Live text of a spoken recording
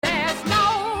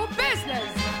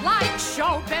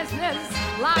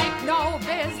business like no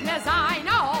business I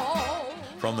know.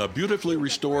 From the beautifully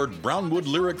restored Brownwood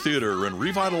Lyric Theater in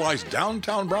revitalized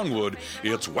downtown Brownwood,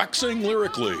 it's Waxing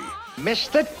Lyrically.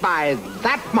 Missed it by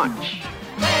that much.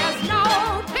 There's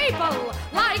no people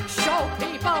like show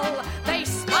people. They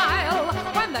smile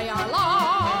when they are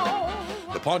low.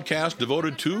 The podcast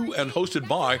devoted to and hosted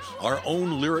by our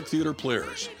own lyric theater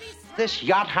players. This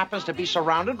yacht happens to be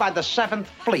surrounded by the 7th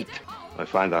Fleet. I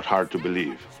find that hard to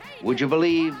believe. Would you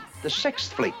believe the 6th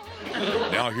Fleet?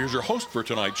 Now here's your host for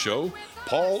tonight's show,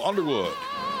 Paul Underwood.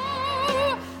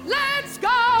 Let's go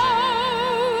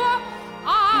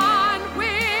on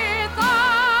with the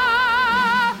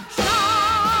show.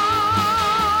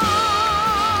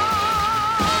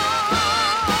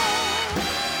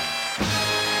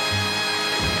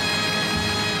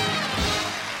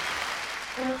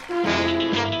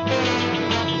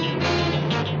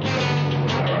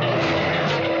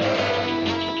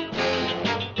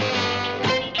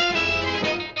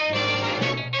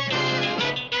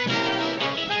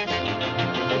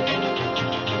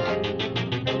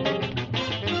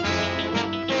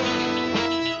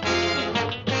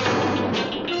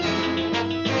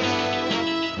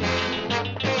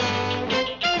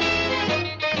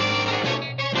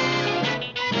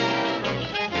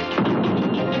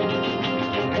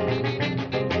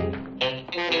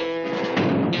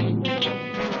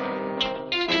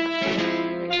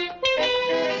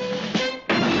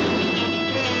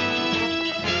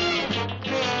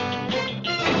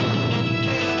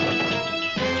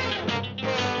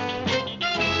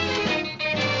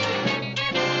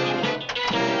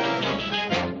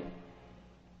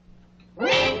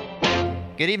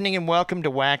 Good evening and welcome to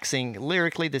Waxing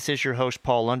Lyrically. This is your host,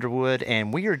 Paul Underwood,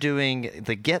 and we are doing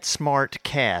the Get Smart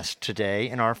cast today.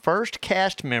 And our first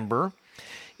cast member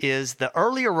is the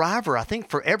early arriver, I think,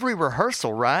 for every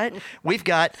rehearsal, right? We've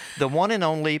got the one and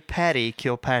only Patty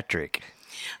Kilpatrick.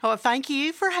 Well, thank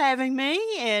you for having me,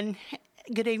 and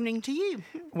good evening to you.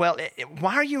 Well,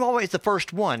 why are you always the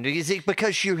first one? Is it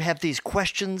because you have these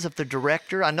questions of the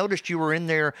director? I noticed you were in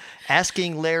there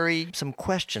asking Larry some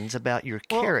questions about your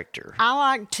character. I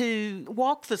like to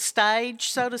walk the stage,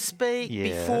 so to speak,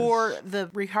 before the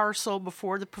rehearsal,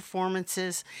 before the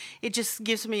performances. It just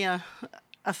gives me a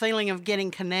feeling of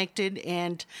getting connected,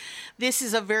 and this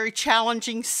is a very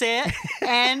challenging set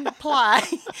and play,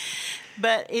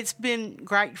 but it's been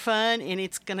great fun, and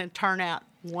it's going to turn out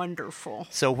wonderful.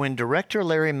 So when director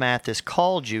Larry Mathis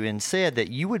called you and said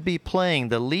that you would be playing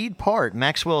the lead part,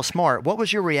 Maxwell Smart, what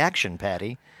was your reaction,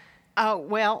 Patty? Oh,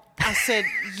 well, I said,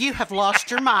 you have lost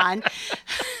your mind.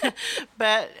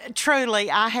 But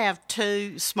truly, I have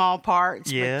two small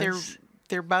parts, yes. But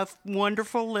they're both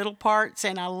wonderful little parts,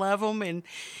 and I love them,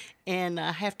 and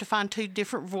I have to find two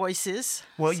different voices.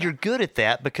 Well, you're good at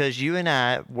that because you and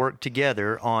I worked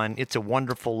together on It's a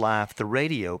Wonderful Life, the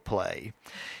radio play.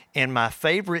 And my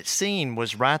favorite scene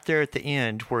was right there at the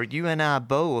end where you and I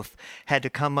both had to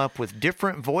come up with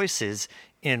different voices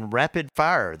in rapid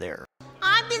fire there.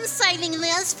 I've been saving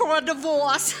this for a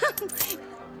divorce.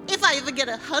 If I ever get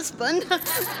a husband.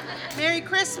 Merry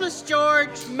Christmas,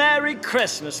 George. Merry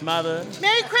Christmas, Mother.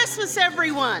 Merry Christmas,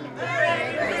 everyone.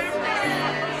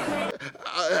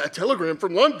 A telegram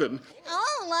from London.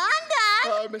 Oh,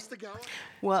 London. Mr. Gower.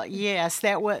 Well, yes,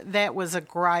 that was a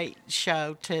great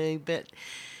show, too, but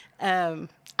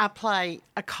I play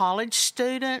a college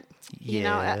student. You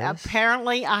know,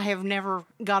 apparently I have never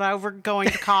got over going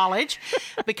to college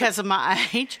because of my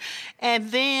age.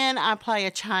 And then I play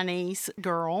a Chinese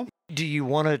girl. Do you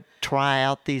want to try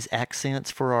out these accents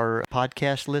for our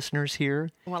podcast listeners here?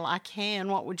 Well, I can.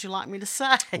 What would you like me to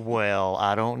say? Well,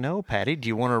 I don't know, Patty. Do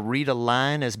you want to read a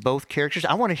line as both characters?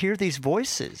 I want to hear these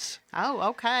voices.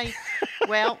 Oh, okay.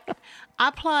 Well,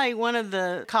 I play one of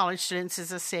the college students,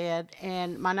 as I said,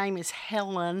 and my name is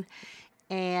Helen,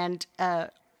 and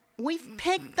we've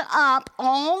picked up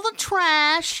all the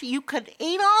trash you could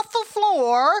eat off the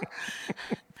floor.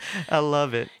 I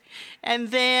love it. And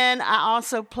then I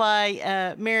also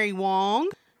play Mary Wong.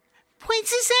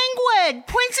 Princess Ingrid!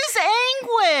 Princess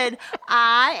Ingrid!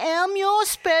 I am your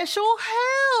special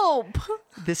help.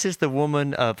 This is the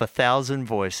woman of 1,000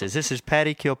 voices. This is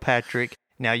Patty Kilpatrick.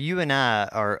 Now, you and I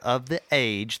are of the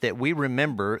age that we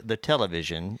remember the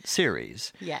television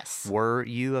series. Yes. Were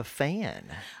you a fan?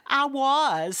 I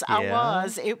was.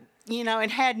 It,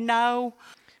 it had no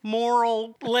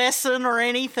moral lesson or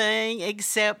anything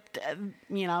except,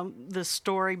 the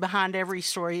story behind every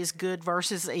story is good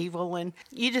versus evil, and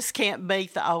you just can't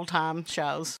beat the old-time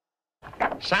shows.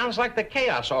 Sounds like the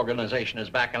Chaos Organization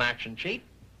is back in action, Chief.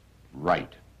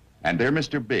 Right. And they're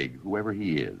Mr. Big, whoever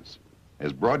he is.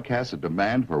 has broadcast a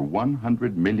demand for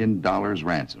 $100 million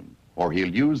ransom, or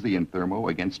he'll use the Inthermo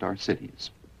against our cities.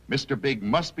 Mr. Big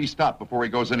must be stopped before he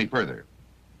goes any further.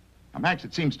 Now, Max,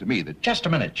 it seems to me that... Just a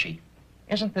minute, Chief.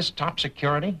 Isn't this top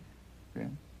security? Yeah?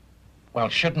 Well,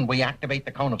 shouldn't we activate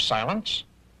the cone of silence?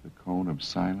 The cone of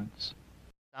silence?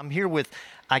 I'm here with,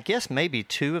 I guess, maybe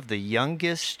two of the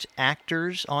youngest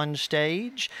actors on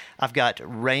stage. I've got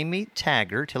Ramey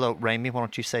Taggart. Hello, Ramey. Why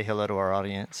don't you say hello to our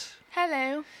audience?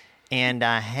 Hello. And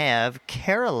I have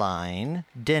Caroline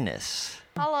Dennis.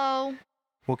 Hello.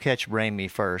 We'll catch Ramey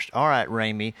first. All right,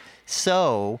 Ramey.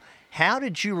 So, how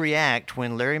did you react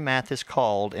when Larry Mathis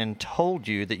called and told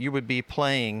you that you would be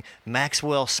playing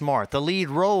Maxwell Smart, the lead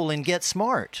role in Get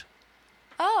Smart?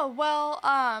 Oh, well,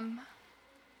 I'm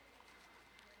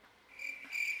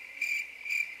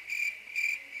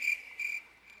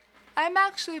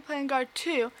actually playing guard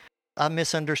 2. I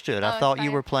misunderstood. I thought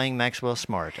you were playing Maxwell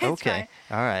Smart. It's okay.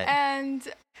 fine. All right.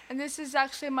 And this is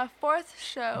actually my 4th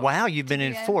show. Wow, you've been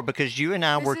in 4 because you and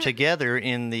I were together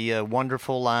in the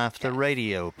Wonderful Life, the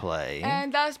radio play.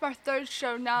 And that was my 3rd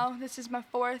show now. This is my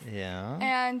 4th. Yeah.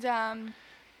 And,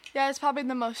 yeah, it's probably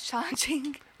the most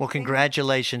challenging. Well,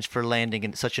 congratulations for landing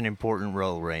in such an important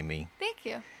role, Ramey. Thank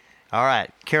you. All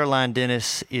right, Caroline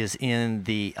Dennis is in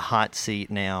the hot seat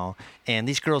now, and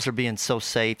these girls are being so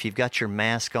safe. You've got your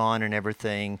mask on and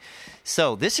everything.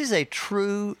 So this is a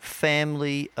true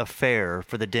family affair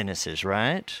for the Dennises,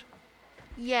 right?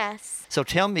 Yes. So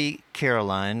tell me,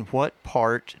 Caroline, what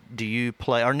part do you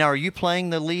play? Or now, are you playing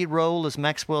the lead role as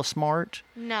Maxwell Smart?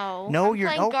 No. No, I'm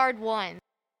playing guard 1.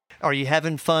 Are you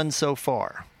having fun so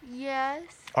far? Yes.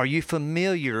 Are you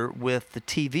familiar with the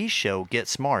TV show Get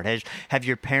Smart? Have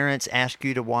your parents asked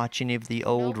you to watch any of the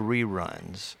old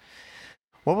reruns?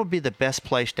 What would be the best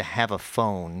place to have a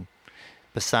phone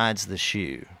besides the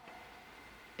shoe?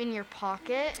 In your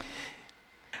pocket.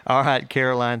 All right,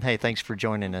 Caroline. Hey, thanks for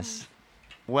joining us.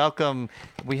 Welcome.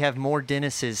 We have more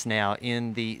Dennises now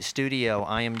in the studio.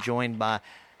 I am joined by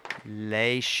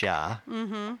Leisha.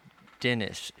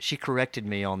 Dennis. She corrected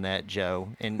me on that, Joe,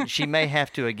 and she may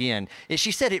have to again.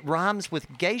 She said it rhymes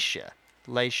with geisha.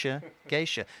 Leisha,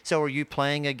 geisha. So are you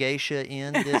playing a geisha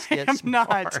in this Get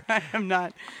Smart? I am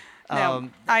not. No,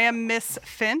 I am Miss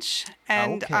Finch,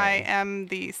 and okay. I am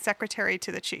the secretary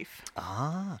to the chief.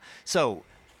 Ah, so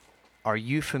are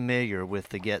you familiar with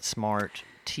the Get Smart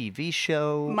TV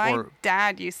show? My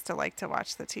dad used to like to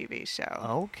watch the TV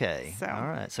show. Okay, so, all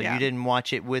right. So yeah. you didn't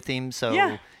watch it with him, so...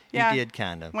 Yeah. You did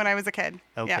kind of. When I was a kid.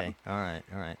 Okay. Yeah.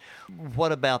 All right.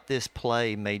 What about this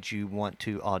play made you want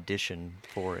to audition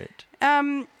for it?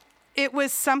 It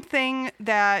was something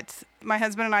that my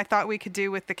husband and I thought we could do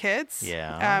with the kids.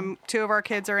 Yeah. 2 of our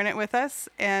kids are in it with us,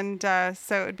 and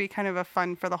so it would be kind of a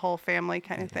fun for the whole family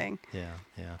kind of thing. Yeah.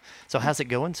 So how's it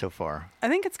going so far? I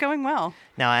think it's going well.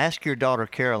 Now, I asked your daughter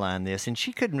Caroline this, and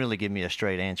she couldn't really give me a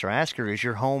straight answer. I asked her, is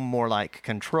your home more like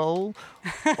control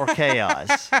or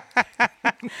chaos?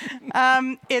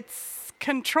 It's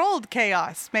controlled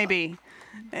chaos, maybe.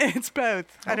 It's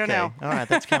both. I don't know. All right,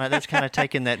 that's kind of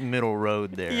taking that middle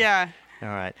road there. Yeah. All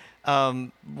right.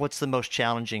 What's the most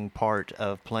challenging part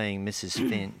of playing Mrs.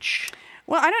 Finch?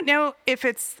 Well, I don't know if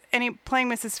it's playing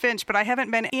Mrs. Finch, but I haven't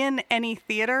been in any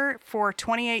theater for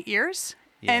 28 years.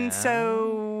 Yeah. And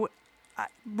so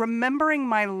remembering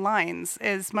my lines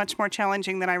is much more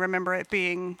challenging than I remember it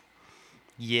being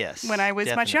when I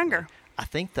was much younger. I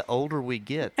think the older we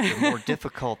get, the more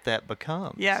difficult that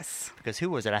becomes. Yes. Because who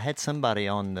was it? I had somebody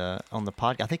on the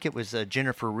podcast. I think it was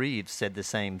Jennifer Reeves said the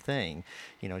same thing.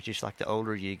 You know, just like the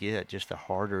older you get, just the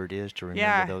harder it is to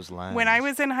remember those lines. When I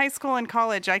was in high school and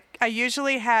college, I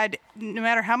usually had, no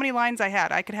matter how many lines I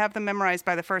had, I could have them memorized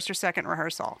by the first or second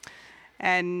rehearsal.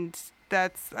 And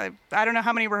that's, I don't know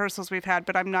how many rehearsals we've had,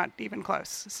 but I'm not even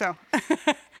close. So...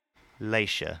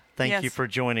 Leisha, thank you for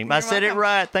joining. You're I said welcome. It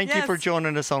right. Thank you Yes. for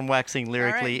joining us on Waxing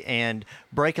Lyrically right. and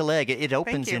Break a Leg. It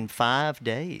opens you. in 5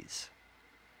 days.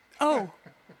 Oh.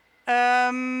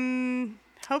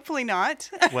 Hopefully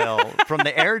not. Well, from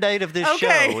the air date of this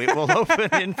Okay. show, it will open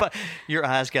in 5. Your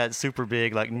eyes got super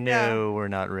big, like, no, we're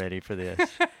not ready for this.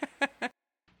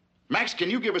 Max, can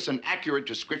you give us an accurate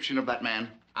description of that man?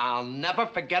 I'll never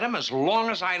forget him as long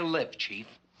as I live, Chief.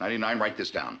 99, write this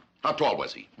down. How tall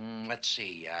was he? Let's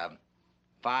see,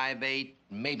 5'8",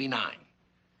 maybe 9.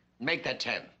 Make that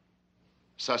 10.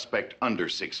 Suspect under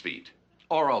 6 feet.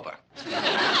 Or over.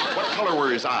 What color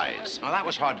were his eyes? Well, that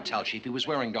was hard to tell, Chief. He was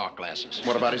wearing dark glasses.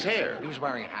 What about his hair? He was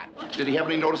wearing a hat. Did he have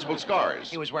any noticeable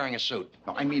scars? He was wearing a suit.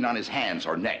 No, I mean on his hands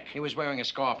or neck. He was wearing a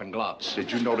scarf and gloves.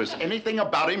 Did you notice anything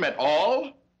about him at all?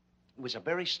 He was a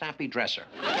very snappy dresser.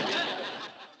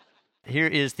 Here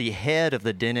is the head of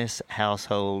the Dennis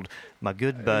household, my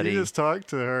good buddy. You just talked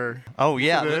to her. Oh,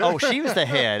 yeah. Oh, she was the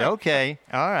head. Okay.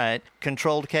 All right.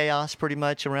 Controlled chaos pretty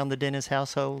much around the Dennis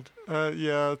household?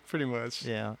 Yeah, pretty much.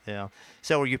 Yeah.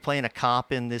 So are you playing a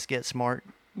cop in this Get Smart?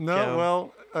 No, show?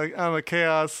 well, I'm a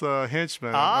chaos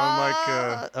henchman.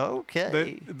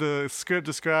 Okay. The script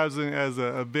describes him as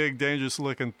a big,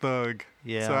 dangerous-looking thug.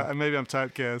 Yeah. So maybe I'm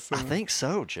typecast. I think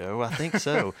so, Joe. I think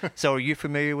so. So are you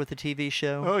familiar with the TV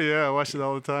show? Oh, yeah. I watch it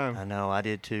all the time. I know. I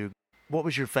did, too. What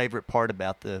was your favorite part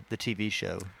about the TV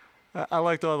show? I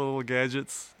liked all the little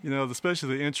gadgets,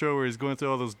 especially the intro where he's going through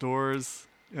all those doors.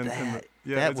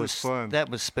 That was fun. That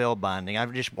was spellbinding.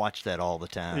 I've just watched that all the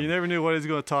time. You never knew what he was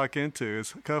going to talk into.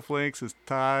 His cufflinks, his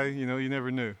tie, you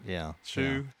never knew. Yeah. Shoe.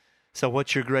 Yeah. So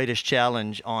what's your greatest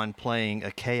challenge on playing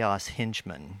a chaos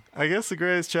henchman? I guess the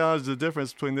greatest challenge, the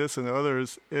difference between this and the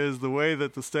others, is the way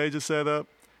that the stage is set up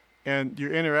and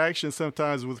your interaction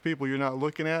sometimes with people you're not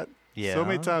looking at. Yeah. So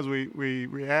many times we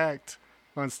react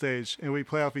on stage and we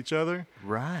play off each other.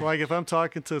 Right. Like if I'm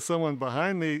talking to someone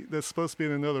behind me that's supposed to be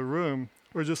in another room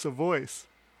or just a voice,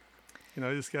 you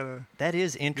just got to. That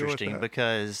is interesting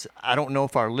because I don't know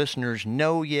if our listeners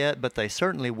know yet, but they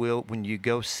certainly will when you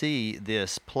go see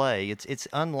this play. It's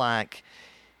unlike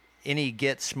any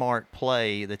Get Smart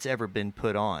play that's ever been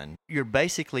put on. You're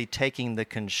basically taking the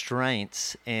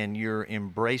constraints and you're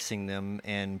embracing them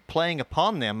and playing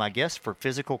upon them, I guess, for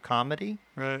physical comedy.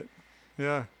 Right.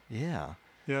 Yeah. Yeah.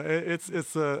 Yeah,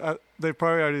 they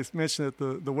probably already mentioned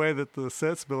it. The way that the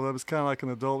set's built up is kind of like an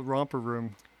adult romper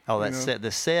room. Oh,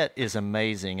 the set is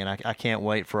amazing, and I can't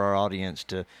wait for our audience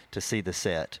to see the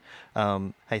set.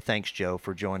 Hey, thanks, Joe,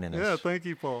 for joining us. Yeah, thank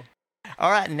you, Paul.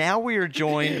 All right, now we are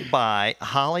joined by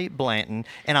Holly Blanton,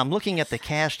 and I'm looking at the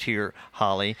cast here,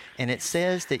 Holly, and it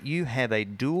says that you have a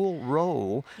dual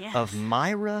role of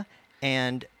Myra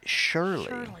and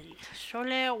Shirley.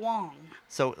 Shirley Wong.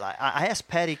 So I asked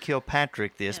Patty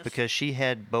Kilpatrick this because she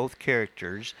had both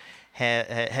characters,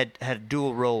 had a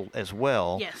dual role as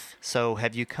well. Yes. So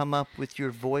have you come up with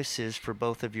your voices for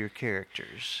both of your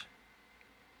characters?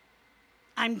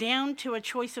 I'm down to a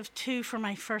choice of 2 for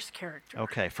my first character.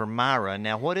 Okay, for Myra.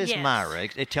 Now, what is Myra?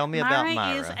 Tell me about Myra.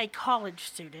 Myra is a college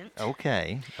student.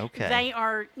 Okay. They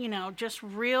are, just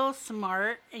real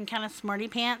smart and kind of smarty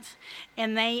pants,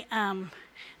 and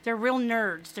they're real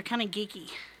nerds. They're kind of geeky.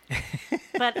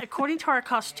 But according to our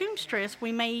costume stress,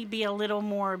 we may be a little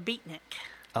more beatnik.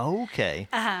 Okay.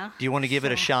 Uh-huh. Do you want to give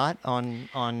it a shot on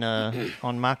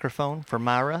microphone for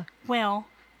Myra? Well,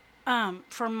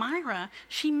 for Myra,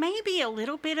 she may be a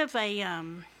little bit of a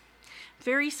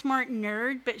very smart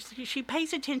nerd, but she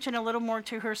pays attention a little more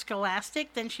to her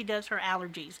scholastic than she does her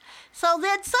allergies. So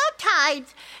then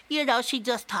sometimes, she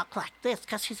just talks like this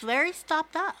because she's very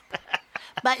stopped up.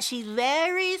 But she's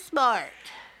very smart.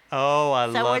 Oh, I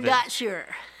love it. So we're not sure.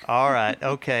 All right,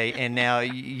 okay. And now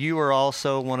you are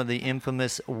also one of the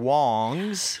infamous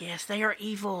Wongs. Yes, they are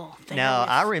evil.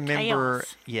 I remember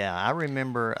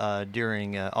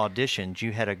during auditions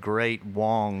you had a great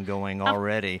Wong going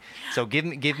already. So give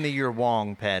me your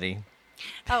Wong, Patty.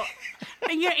 Oh,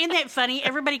 isn't that funny?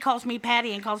 Everybody calls me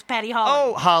Patty and calls Patty Holly.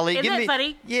 Oh, Holly, isn't that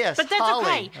funny? Yes, but that's Holly.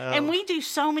 okay. Oh. And we do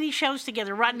so many shows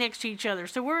together, right next to each other.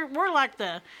 So we're like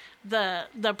the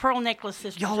pearl necklace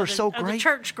sisters. Y'all are so great. The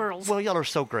church girls. Well, y'all are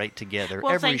so great together.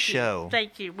 Well, every show.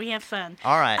 Thank you. We have fun.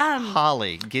 All right,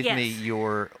 Holly, give me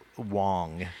your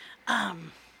Wong.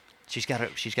 She's got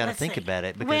to think about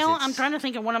it. Because I'm trying to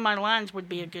think of one of my lines would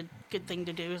be a good thing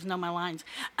to do is know my lines.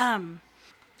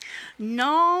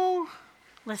 No.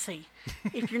 Let's see.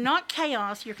 If you're not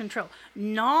chaos, you're control.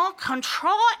 No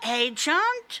control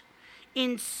agent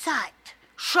in sight.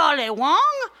 Shirley Wong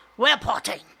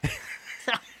reporting.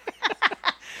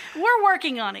 We're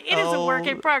working on it. It is a work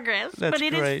in progress, but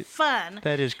it is fun.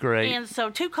 That is great. And so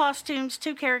 2 costumes,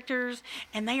 2 characters,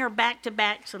 and they are back to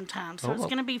back sometimes. So it's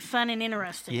going to be fun and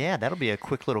interesting. Yeah, that'll be a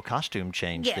quick little costume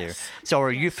change there. Yes. So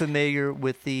are you familiar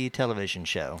with the television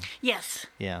show? Yes.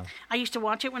 Yeah. I used to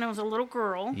watch it when I was a little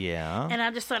girl. Yeah. And I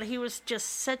just thought he was just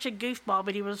such a goofball,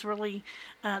 but he was really,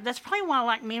 that's probably why I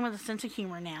like men with a sense of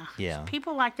humor now. Yeah.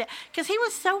 People like that. Because he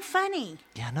was so funny.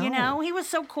 Yeah, I know. He was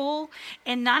so cool.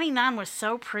 And 99 was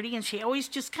so pretty, and she always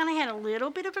just kind of had a little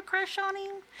bit of a crush on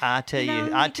him. I tell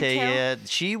you,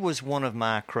 she was one of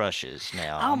my crushes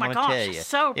now. Oh, my gosh, tell you.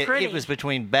 so pretty. It was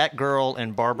between Batgirl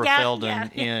and Barbara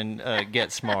Feldon in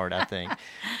Get Smart, I think.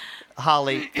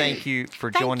 Holly, thank you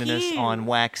for joining us on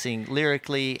Waxing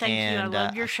Lyrically. Thank you. I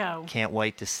love your show. Can't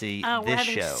wait to see this show. We're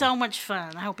having so much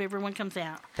fun. I hope everyone comes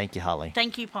out. Thank you, Holly.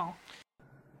 Thank you, Paul.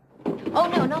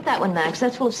 Oh, no, not that one, Max.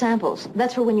 That's full of samples.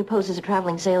 That's for when you pose as a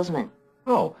traveling salesman.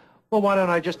 Oh, Well, why don't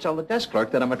I just tell the desk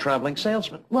clerk that I'm a traveling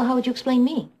salesman? Well, how would you explain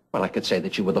me? Well, I could say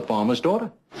that you were the farmer's daughter.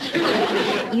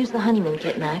 Use the honeymoon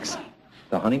kit, Max.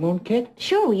 The honeymoon kit?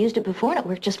 Sure, we used it before and it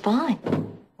worked just fine.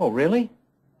 Oh, really?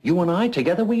 You and I,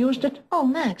 together we used it? Oh,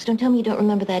 Max, don't tell me you don't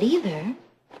remember that either.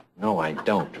 No, I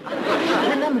don't.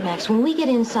 Remember, Max, when we get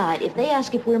inside, if they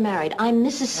ask if we're married, I'm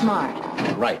Mrs. Smart.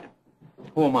 Right.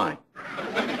 Who am I?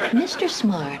 Mr.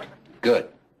 Smart. Good.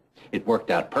 It worked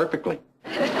out perfectly.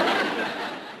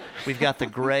 We've got the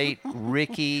great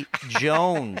Ricky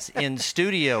Jones in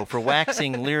studio for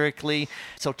Waxing Lyrically.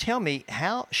 So tell me,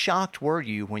 how shocked were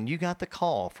you when you got the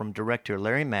call from director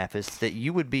Larry Mathis that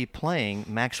you would be playing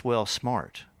Maxwell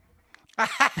Smart?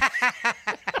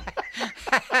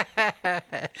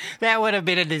 That would have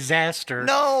been a disaster.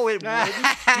 No, it wouldn't.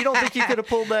 You don't think you could have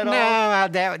pulled that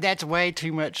off? No, that's way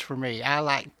too much for me. I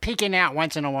like peeking out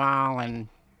once in a while and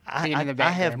being in the I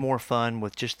background. have more fun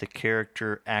with just the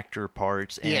character actor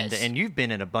parts, and you've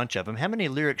been in a bunch of them. How many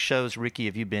lyric shows, Ricky,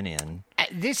 have you been in?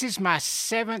 This is my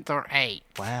 7th or 8th.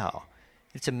 Wow.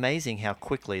 It's amazing how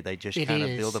quickly they just It kind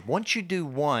of is. build up. Once you do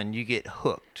one, you get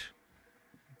hooked.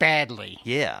 Badly.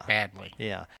 Yeah. Badly.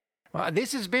 Yeah. Well,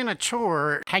 this has been a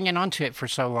chore hanging on to it for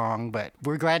so long, but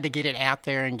we're glad to get it out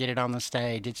there and get it on the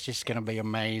stage. It's just going to be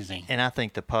amazing. And I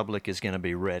think the public is going to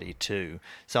be ready, too.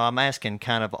 So I'm asking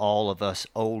kind of all of us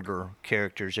older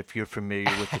characters, if you're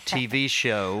familiar with the TV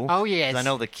show. Oh, yes. I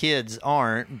know the kids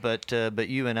aren't, but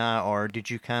you and I are. Did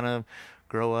you kind of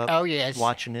grow up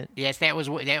watching it? Yes, that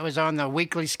was on the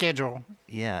weekly schedule.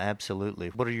 Yeah, absolutely.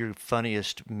 What are your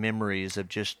funniest memories of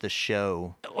just the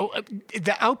show?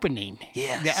 The opening.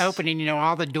 Yes. The opening,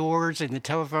 all the doors and the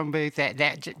telephone booth,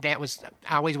 that was,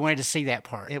 I always wanted to see that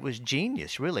part. It was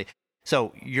genius, really.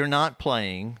 So you're not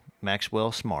playing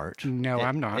Maxwell Smart. No,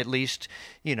 I'm not. At least,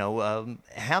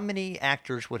 how many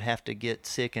actors would have to get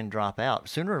sick and drop out?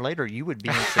 Sooner or later, you would be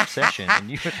in succession, and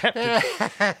you would have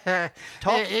to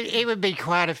talk. It would be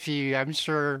quite a few, I'm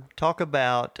sure. Talk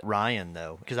about Ryan,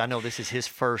 though, because I know this is his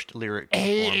first lyric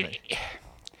performance.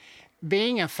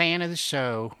 Being a fan of the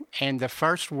show and the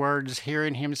first words,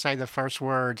 hearing him say the first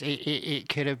words, it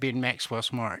could have been Maxwell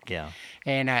Smart. Yeah.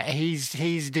 And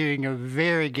he's doing a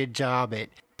very good job at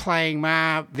playing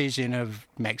my vision of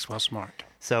Maxwell Smart.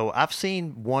 So I've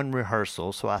seen one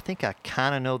rehearsal, so I think I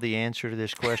kind of know the answer to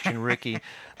this question, Ricky.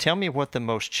 Tell me what the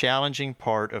most challenging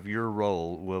part of your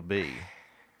role will be.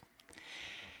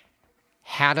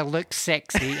 How to look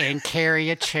sexy and carry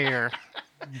a chair.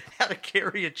 How to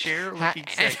carry a chair looking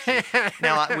sexy.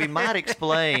 Now, we might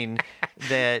explain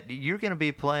that you're going to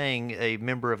be playing a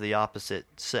member of the opposite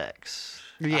sex.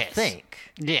 Yes. I think.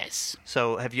 Yes.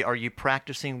 So are you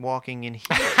practicing walking in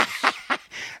heels?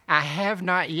 I have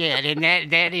not yet,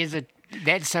 and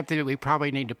that's something that we probably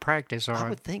need to practice on. I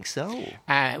would think so.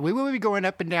 We will be going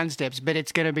up and down steps, but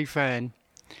it's going to be fun.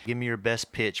 Give me your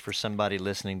best pitch for somebody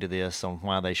listening to this on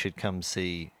why they should come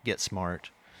see Get Smart.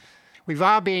 We've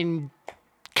all been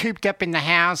cooped up in the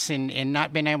house and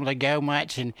not been able to go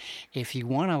much, and if you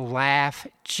want to laugh,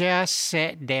 just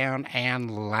sit down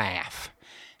and laugh.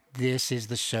 This is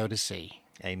the show to see.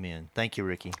 Amen. Thank you,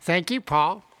 Ricky. Thank you,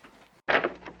 Paul.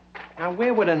 Now,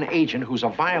 where would an agent who's a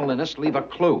violinist leave a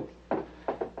clue?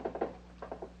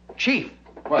 Chief.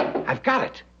 What? I've got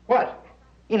it. What?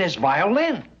 In his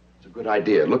violin. It's a good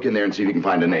idea. Look in there and see if you can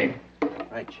find a name.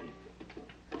 Right, Chief.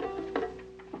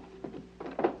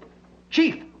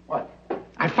 Chief. What?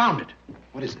 I found it.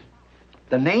 What is it?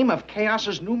 The name of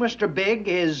Chaos's new Mr. Big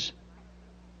is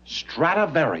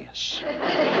Stradivarius.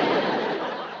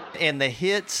 And the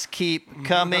hits keep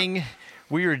coming.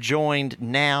 We are joined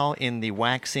now in the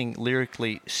Waxing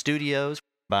Lyrically studios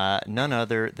by none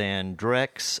other than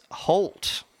Drex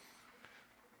Holt.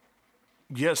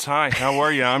 Yes, hi. How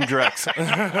are you? I'm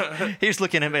Drex. He was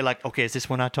looking at me like, okay, is this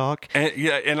when I talk?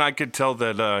 And I could tell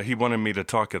that he wanted me to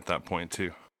talk at that point,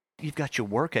 too. You've got your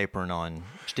work apron on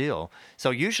still. So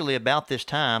usually about this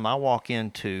time, I walk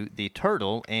into the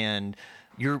Turtle, and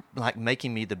you're like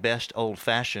making me the best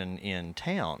old-fashioned in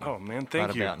town. Oh, man,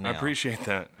 thank you. I appreciate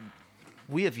that.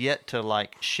 We have yet to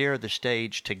share the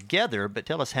stage together, but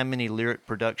tell us how many lyric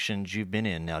productions you've been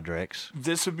in now, Drex.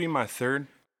 This would be my third.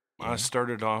 I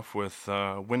started off with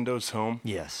Windows Home.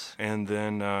 Yes. And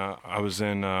then I was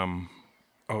in 9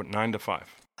 to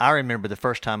 5. I remember the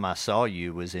first time I saw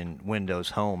you was in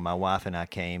Windows Home. My wife and I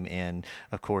came, and,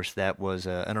 of course, that was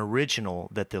an original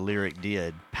that the Lyric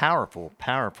did. Powerful,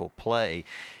 powerful play.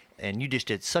 and you just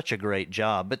did such a great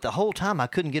job. But the whole time I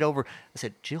couldn't get over, I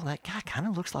said, Jill, that guy kind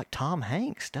of looks like Tom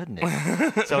Hanks, doesn't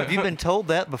it? So have you been told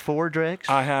that before, Drex?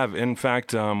 I have. In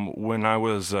fact, when I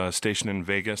was stationed in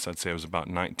Vegas, I'd say I was about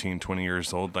 19, 20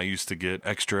 years old, I used to get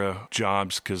extra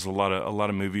jobs because a lot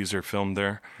of movies are filmed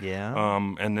there. Yeah.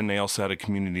 And then they also had a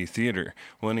community theater.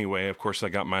 Well, anyway, of course, I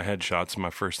got my headshots, my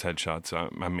first headshots.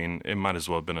 I mean, it might as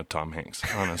well have been a Tom Hanks,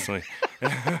 honestly.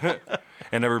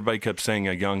 And everybody kept saying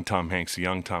a young Tom Hanks.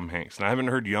 And I haven't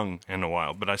heard young in a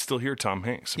while, but I still hear Tom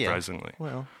Hanks, surprisingly. Yeah.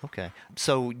 Well, okay.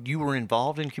 So you were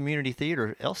involved in community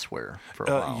theater elsewhere for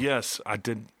a while. Yes, I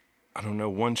did. I don't know,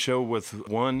 one show with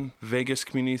one Vegas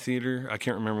community theater. I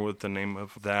can't remember what the name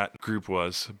of that group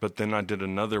was, but then I did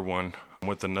another one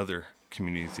with another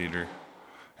community theater.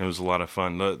 It was a lot of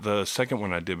fun. The second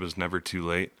one I did was Never Too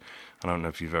Late. I don't know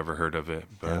if you've ever heard of it,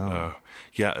 but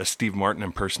a Steve Martin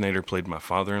impersonator played my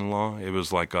father-in-law. It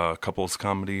was like a couples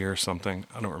comedy or something.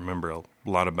 I don't remember a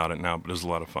lot about it now, but it was a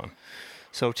lot of fun.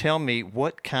 So tell me,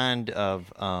 what kind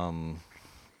of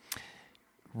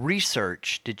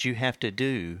research did you have to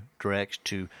do, Drex,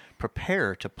 to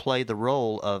prepare to play the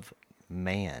role of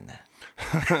man?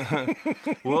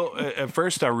 Well, at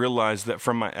first I realized that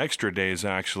from my extra days,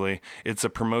 actually, it's a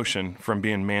promotion from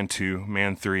being man 2,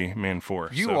 man 3, man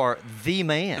 4. You are the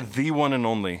man. The one and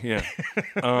only, yeah.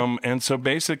 And so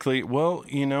basically, well,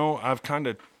 I've kind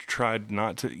of tried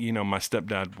not to, my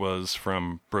stepdad was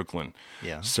from Brooklyn.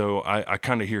 Yeah. So I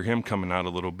kind of hear him coming out a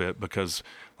little bit because,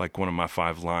 like, one of my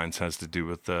 5 lines has to do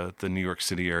with the New York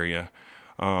City area.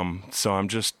 So I'm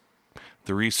just...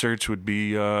 The research would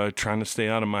be trying to stay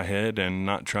out of my head and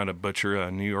not try to butcher a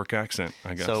New York accent,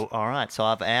 I guess. So, all right. So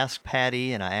I've asked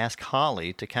Patty and I asked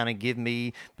Holly to kind of give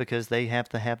me, because they have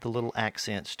to have the little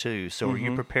accents too. So are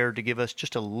you prepared to give us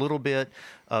just a little bit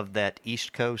of that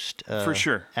East Coast For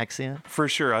sure. accent? For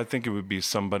sure. I think it would be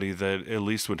somebody that at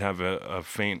least would have a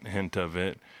faint hint of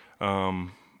it. And,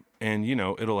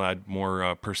 it'll add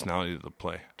more personality to the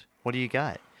play. What do you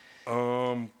got?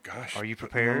 Gosh. Are you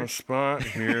prepared? On the spot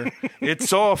here.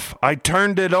 It's off. I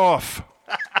turned it off.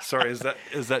 Sorry,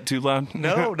 is that too loud?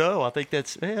 No. I think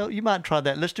that's, you might try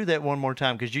that. Let's do that one more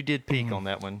time because you did peak on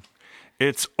that one.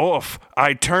 It's off.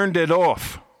 I turned it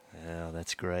off. Oh,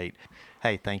 that's great.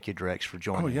 Hey, thank you, Drex, for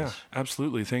joining us. Oh, yeah,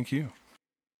 absolutely. Thank you.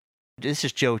 This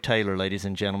is Joe Taylor, ladies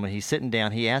and gentlemen. He's sitting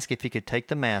down. He asked if he could take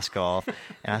the mask off,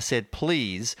 and I said,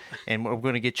 please. And we're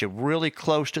going to get you really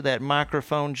close to that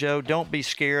microphone, Joe. Don't be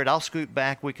scared. I'll scoot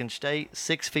back. We can stay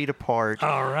 6 feet apart.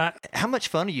 All right. How much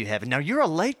fun are you having? Now, you're a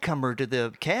latecomer to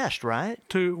the cast, right?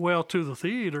 To the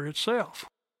theater itself.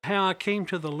 How I came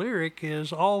to the Lyric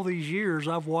is all these years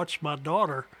I've watched my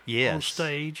daughter on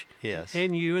stage. Yes.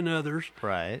 And you and others.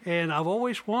 Right. And I've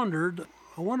always wondered,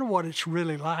 I wonder what it's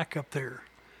really like up there.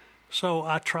 So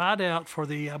I tried out for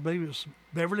I believe it was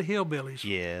Beverly Hillbillies.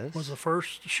 Yes. Was the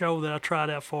first show that I tried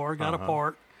out for, got a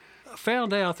part. I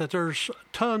found out that there's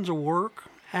tons of work,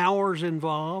 hours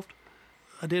involved.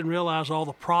 I didn't realize all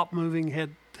the prop moving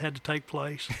had to take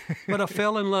place, but I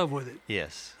fell in love with it.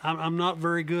 Yes. I'm not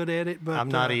very good at it, but... I'm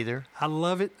not either. I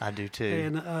love it. I do too.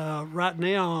 And right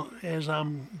now, as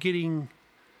I'm getting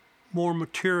more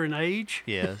mature in age...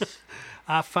 Yes.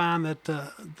 I find that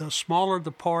the smaller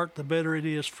the part, the better it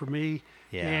is for me.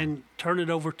 Yeah. And turn it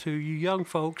over to you young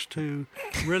folks to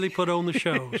really put on the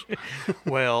shows.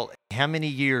 Well, how many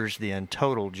years then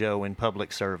total, Joe, in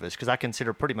public service? Because I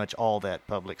consider pretty much all that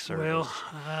public service.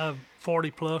 Well,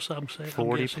 40 plus, I'm saying.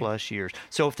 40 plus years.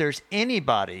 So if there's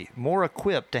anybody more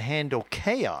equipped to handle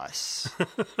chaos,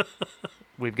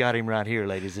 we've got him right here,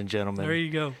 ladies and gentlemen. There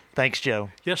you go. Thanks, Joe.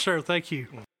 Yes, sir. Thank you.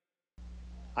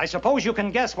 I suppose you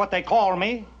can guess what they call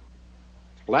me.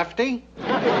 Lefty?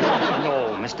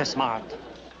 No, Mr. Smart.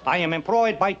 I am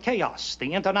employed by Chaos,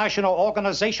 the international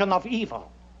organization of evil.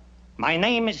 My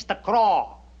name is the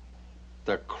Craw.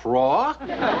 The Craw?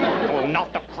 Oh,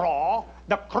 not the Craw.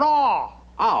 The Craw.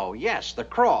 Oh, yes, the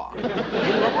Craw. Well,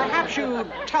 perhaps you'd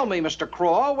tell me, Mr.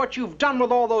 Craw, what you've done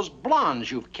with all those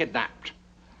blondes you've kidnapped.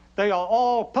 They are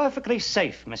all perfectly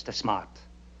safe, Mr. Smart.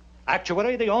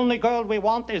 Actually, the only girl we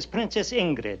want is Princess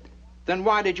Ingrid. Then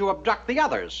why did you abduct the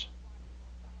others?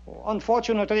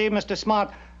 Unfortunately, Mr.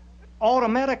 Smart, all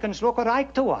Americans look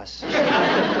alike to us.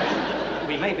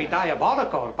 We may be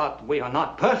diabolical, but we are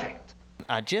not perfect.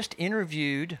 I just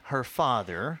interviewed her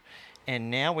father,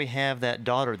 and now we have that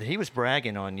daughter that he was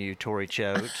bragging on you, Tori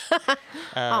Choate.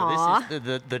 This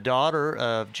is the daughter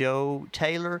of Joe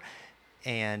Taylor.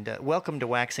 And welcome to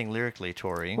Waxing Lyrically,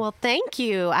 Tori. Well, thank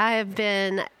you. I have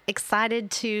been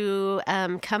excited to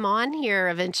come on here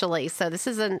eventually. So this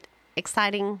is an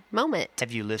exciting moment.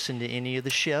 Have you listened to any of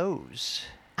the shows?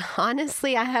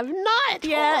 Honestly, I have not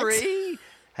yet. Tori!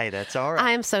 Hey, that's all right.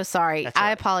 I am so sorry. That's all I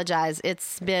right. apologize.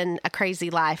 It's been a crazy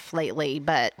life lately,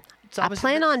 but I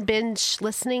plan on binge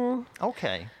listening.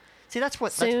 Okay. See, that's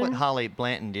what Holly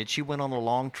Blanton did. She went on a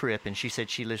long trip, and she said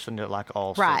she listened to like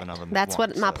all Right. 7 of them. That's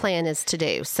what my plan is to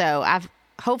do. So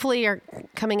hopefully you're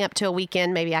coming up to a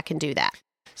weekend. Maybe I can do that.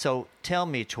 So tell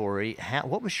me, Tori,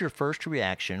 what was your first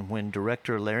reaction when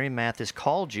director Larry Mathis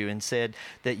called you and said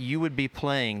that you would be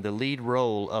playing the lead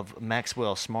role of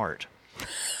Maxwell Smart?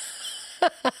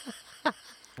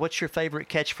 What's your favorite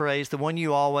catchphrase, the one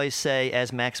you always say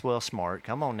as Maxwell Smart?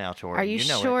 Come on now, Tori. Are you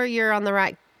know sure it. you're on the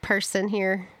right person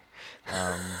here?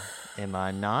 Am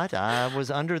I not? I was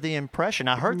under the impression.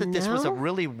 I heard that this was a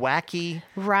really wacky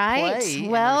Right. play.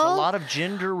 And Well, there's a lot of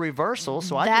gender reversal.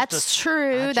 So that's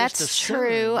true. That's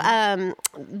true. assumed-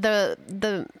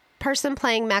 The person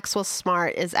playing Maxwell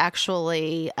Smart is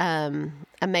actually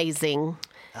amazing.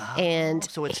 And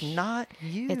so it's not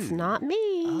you. It's not me.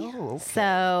 Oh, okay.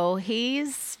 So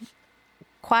he's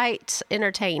quite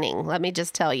entertaining, let me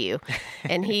just tell you.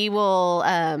 And he will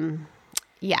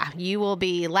you will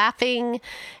be laughing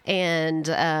and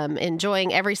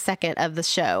enjoying every second of the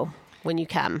show when you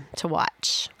come to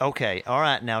watch. Okay, all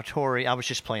right. Now, Tori, I was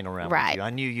just playing around Right. with you. I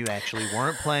knew you actually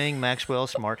weren't playing Maxwell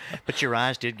Smart, but your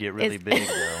eyes did get really big,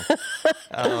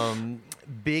 though.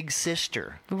 Big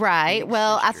Sister. Right.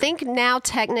 Well, I think now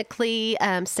technically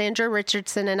Sandra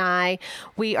Richardson and I,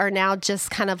 we are now just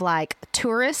kind of like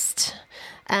tourists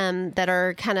that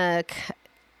are kind of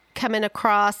coming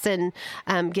across and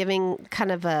giving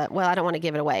kind of I don't want to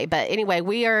give it away, but anyway,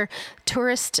 we are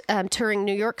tourists touring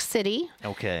New York City.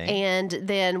 Okay. And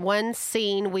then one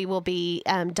scene we will be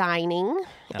dining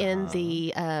in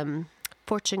the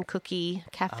Fortune Cookie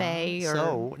Cafe.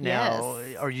 So now,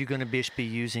 are you going to be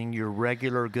using your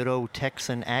regular good old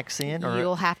Texan accent? Or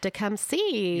You'll have to come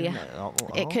see.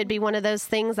 It could be one of those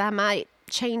things I might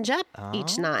change up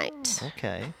each night.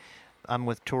 Okay. I'm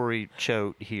with Tori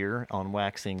Choate here on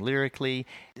Waxing Lyrically.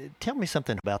 Tell me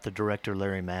something about the director,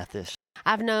 Larry Mathis.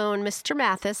 I've known Mr.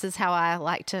 Mathis is how I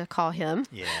like to call him.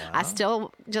 Yeah. I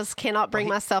still just cannot bring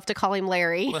myself to call him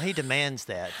Larry. Well, he demands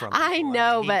that from I people.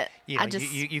 know, mean, but you know, I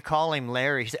just... You call him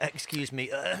Larry. Excuse me.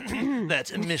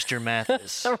 That's Mr.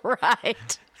 Mathis.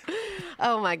 Right.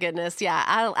 Oh my goodness. Yeah.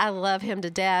 I love him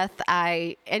to death.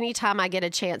 Anytime I get a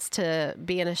chance to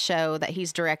be in a show that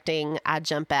he's directing, I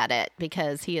jump at it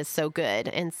because he is so good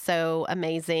and so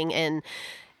amazing. And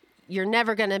you're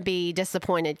never going to be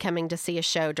disappointed coming to see a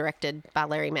show directed by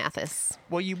Larry Mathis.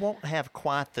 Well, you won't have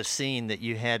quite the scene that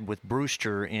you had with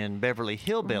Brewster in Beverly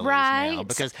Hillbillies Right. now,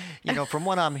 because, from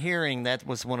what I'm hearing, that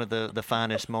was one of the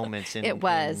finest moments. It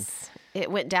was. It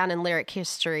went down in lyric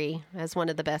history as one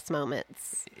of the best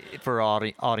moments. For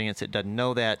audience that doesn't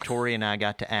know that, Tori and I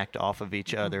got to act off of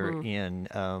each other in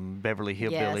Beverly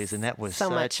Hillbillies, Yes, and that was so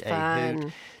such much a fun.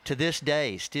 hoot. To this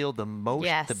day, still the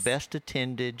best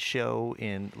attended show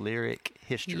in lyric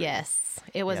history. Yes,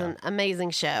 it was an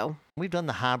amazing show. We've done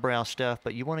the highbrow stuff,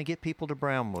 but you want to get people to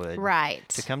Brownwood, Right.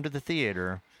 to come to the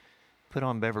theater. Put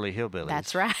on Beverly Hillbillies.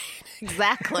 That's right.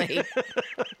 Exactly.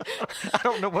 I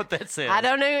don't know what that says. I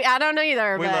don't know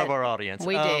either. We but love our audience.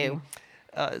 We do.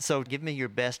 So give me your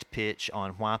best pitch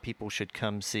on why people should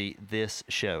come see this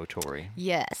show, Tori.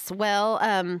 Yes. Well,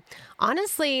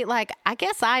 honestly, I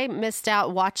guess I missed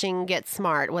out watching Get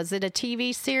Smart. Was it a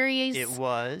TV series? It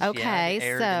was. Okay, yeah, it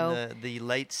aired so in the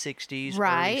late 60s,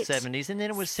 Right. early 70s, and then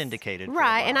it was syndicated. for a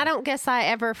right, and while. I don't guess I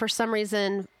ever, for some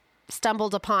reason,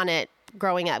 stumbled upon it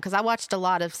growing up because I watched a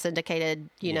lot of syndicated,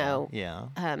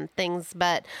 things.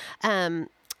 But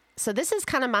so this is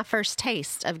kind of my first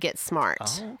taste of Get Smart.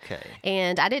 Oh, okay.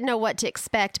 And I didn't know what to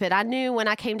expect, but I knew when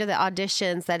I came to the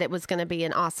auditions that it was going to be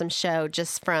an awesome show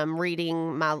just from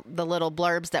reading the little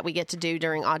blurbs that we get to do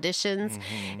during auditions.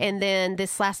 Mm-hmm. And then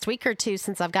this last week or two,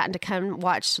 since I've gotten to come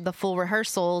watch the full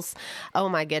rehearsals, oh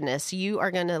my goodness, you are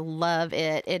going to love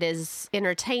it. It is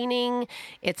entertaining.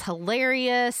 It's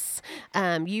hilarious.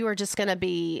 You are just going to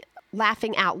be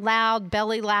laughing out loud,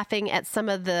 belly laughing at some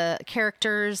of the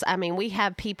characters. I mean, we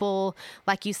have people,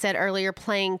 like you said earlier,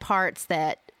 playing parts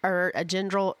that are a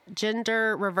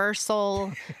gender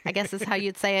reversal, I guess is how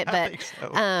you'd say it. But I think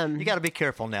so. You got to be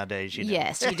careful nowadays.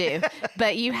 Yes, you do.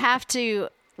 But you have to,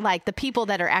 the people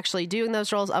that are actually doing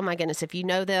those roles, oh my goodness, if you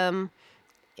know them,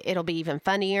 it'll be even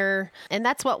funnier. And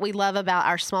that's what we love about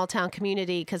our small town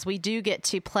community, because we do get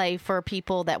to play for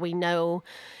people that we know,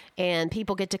 and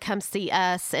people get to come see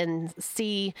us and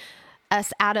see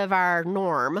us out of our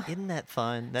norm. Isn't that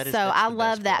fun? That's I the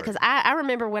love best that part. because I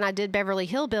remember when I did Beverly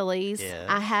Hillbillies, Yes.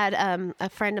 I had a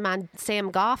friend of mine, Sam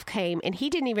Goff, came, and he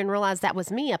didn't even realize that was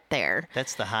me up there.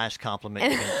 That's the highest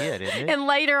compliment you can get, isn't it? And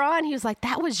later on, he was like,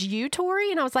 "That was you,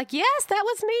 Tori?" And I was like, "Yes, that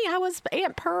was me. I was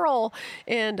Aunt Pearl."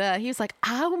 And he was like,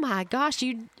 "Oh my gosh,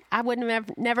 I wouldn't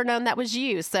have never known that was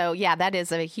you." So yeah, that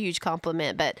is a huge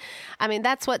compliment. But I mean,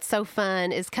 that's what's so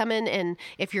fun is coming, and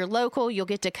if you're local, you'll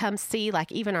get to come see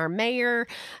like even our mayor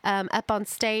up on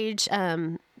stage,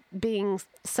 being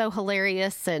so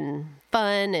hilarious and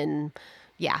fun, and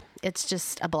yeah, it's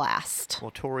just a blast.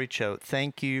 Well, Tori Choate,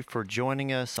 thank you for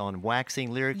joining us on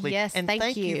Waxing Lyrically. Yes, and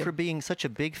thank you you for being such a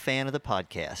big fan of the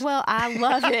podcast. Well, I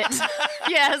love it.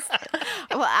 Yes.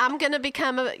 Well, I'm going to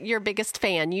become your biggest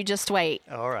fan. You just wait.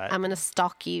 All right. I'm going to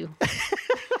stalk you.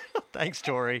 Thanks,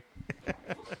 Tori.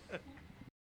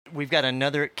 We've got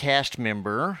another cast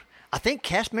member. I think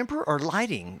cast member or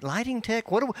lighting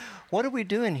tech. What are we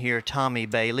doing here, Tommy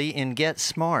Bailey, in Get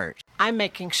Smart? I'm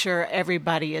making sure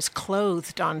everybody is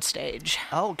clothed on stage.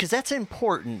 Oh, because that's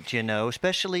important,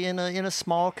 especially in a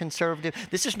small conservative.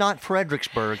 This is not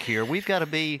Fredericksburg here. We've got to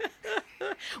be.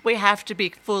 We have to be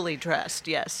fully dressed.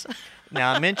 Yes.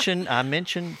 Now I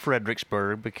mentioned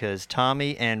Fredericksburg because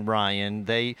Tommy and Ryan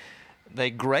they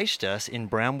graced us in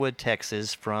Brownwood,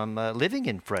 Texas, from living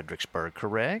in Fredericksburg,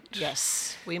 correct?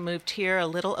 Yes. We moved here a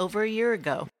little over a year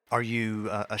ago. Are you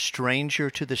a stranger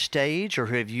to the stage, or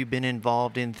have you been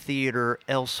involved in theater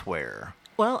elsewhere?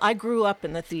 Well, I grew up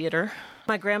in the theater.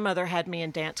 My grandmother had me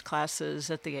in dance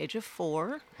classes at the age of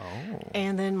 4. Oh.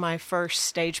 And then my first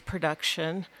stage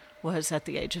production was at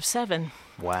the age of 7.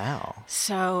 Wow.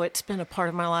 So it's been a part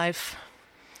of my life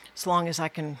as long as I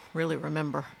can really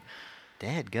remember.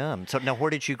 Dadgum. So now,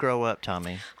 where did you grow up,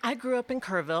 Tommy? I grew up in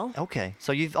Kerrville. Okay.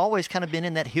 So you've always kind of been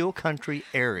in that hill country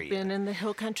area. Been in the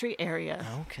hill country area.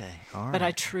 Okay. All right. But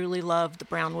I truly love the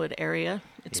Brownwood area.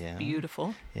 It's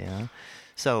beautiful. Yeah.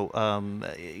 So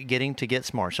getting to Get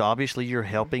Smart. So obviously you're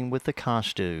helping with the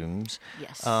costumes.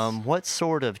 Yes. What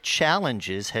sort of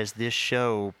challenges has this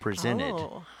show presented?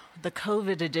 Oh, the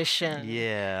COVID edition.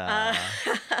 Yeah.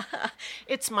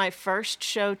 It's my first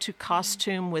show to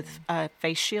costume with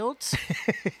face shields.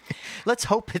 Let's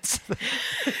hope it's...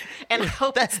 And I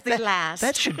hope it's the last.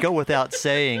 That should go without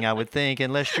saying, I would think,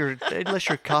 unless you're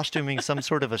costuming some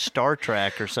sort of a Star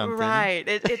Trek or something. Right.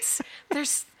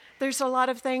 There's a lot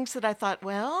of things that I thought,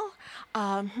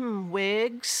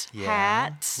 wigs,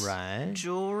 hats, right,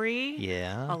 jewelry.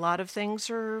 Yeah. A lot of things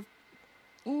are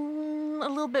a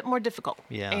little bit more difficult.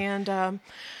 Yeah.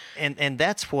 And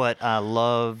that's what I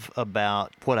love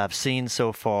about what I've seen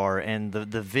so far and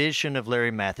the vision of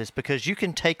Larry Mathis, because you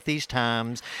can take these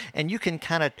times and you can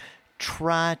kind of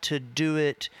try to do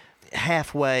it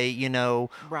halfway,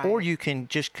 right, or you can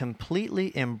just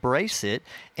completely embrace it.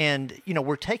 And,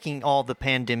 we're taking all the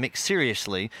pandemic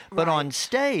seriously, but right, on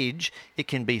stage, it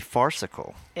can be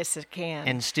farcical. Yes, it can.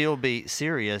 And still be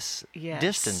serious Yes.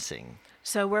 distancing.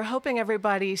 So we're hoping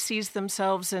everybody sees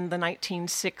themselves in the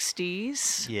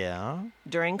 1960s. Yeah.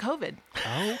 During COVID.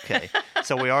 Okay.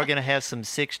 So we are going to have some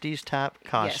 60s type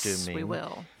costuming. Yes, we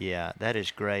will. Yeah, that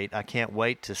is great. I can't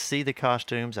wait to see the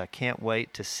costumes. I can't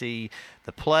wait to see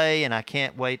the play, and I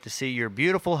can't wait to see your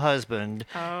beautiful husband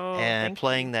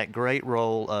playing that great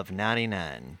role of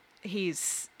 99.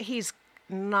 He's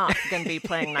not going to be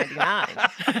playing 99.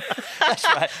 That's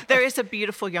right. There is a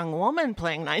beautiful young woman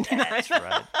playing 99. That's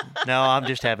right. No, I'm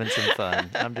just having some fun.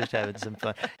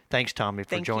 Thanks, Tommy,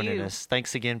 for joining us.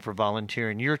 Thanks again for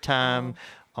volunteering your time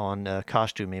on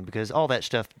costuming, because all that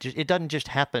stuff, it doesn't just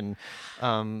happen.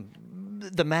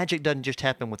 The magic doesn't just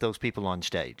happen with those people on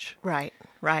stage. Right.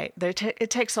 It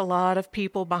takes a lot of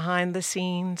people behind the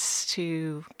scenes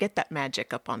to get that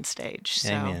magic up on stage.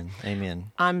 So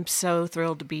Amen. I'm so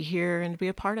thrilled to be here and to be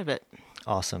a part of it.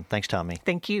 Awesome. Thanks, Tommy.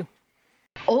 Thank you.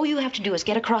 All you have to do is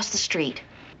get across the street.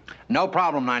 No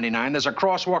problem, 99. There's a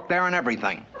crosswalk there and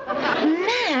everything.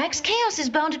 Max, Chaos is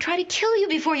bound to try to kill you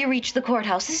before you reach the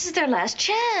courthouse. This is their last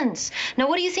chance. Now,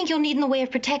 what do you think you'll need in the way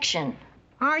of protection?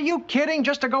 Are you kidding?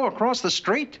 Just to go across the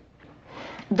street?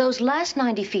 Those last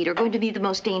 90 feet are going to be the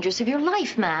most dangerous of your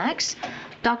life, Max.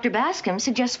 Dr. Bascom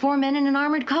suggests 4 men in an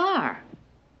armored car.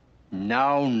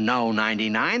 No,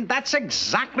 99. That's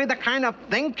exactly the kind of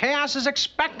thing Chaos is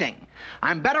expecting.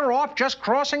 I'm better off just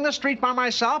crossing the street by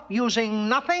myself, using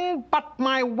nothing but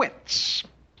my wits.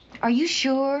 Are you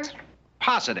sure?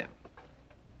 Positive.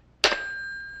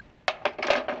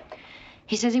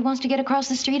 He says he wants to get across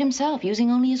the street himself,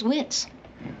 using only his wits.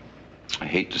 I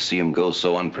hate to see him go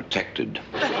so unprotected.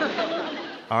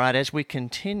 All right, as we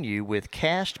continue with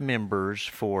cast members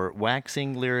for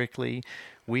Waxing Lyrically,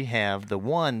 we have the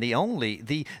one, the only,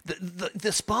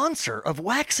 the sponsor of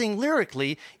Waxing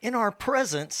Lyrically in our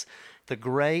presence. The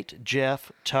great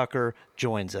Jeff Tucker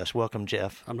joins us. Welcome,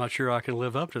 Jeff. I'm not sure I can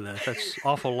live up to that. That's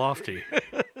awful lofty.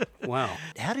 Wow.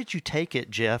 How did you take it,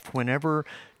 Jeff, whenever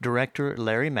director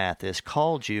Larry Mathis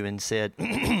called you and said,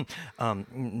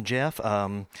 Jeff,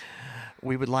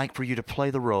 we would like for you to play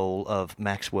the role of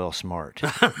Maxwell Smart?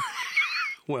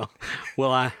 Well,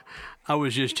 I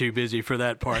was just too busy for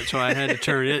that part, so I had to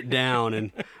turn it down,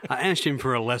 and I asked him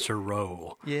for a lesser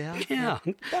role. Yeah? Yeah.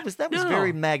 That was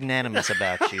very magnanimous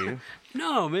about you.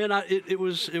 No, man, it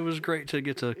was great to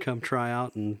get to come try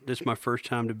out, and it's my first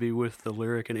time to be with the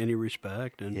Lyric in any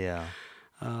respect, and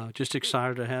just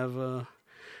excited to have.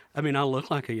 I look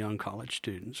like a young college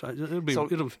student, so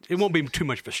it won't be too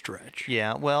much of a stretch.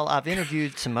 Yeah, well, I've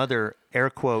interviewed some other air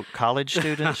quote college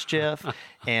students, Jeff,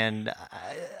 and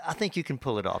I think you can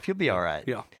pull it off. You'll be all right.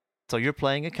 Yeah. So you're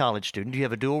playing a college student. Do you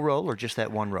have a dual role or just that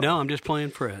one role? No, I'm just playing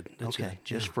Fred. That's okay, it.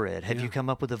 just Fred. Have you come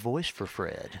up with a voice for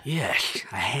Fred? Yes,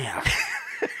 I have.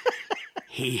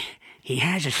 He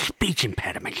has a speech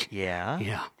impediment. Yeah?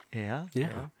 Yeah. Yeah?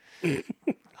 Yeah.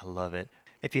 I love it.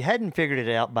 If you hadn't figured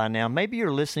it out by now, maybe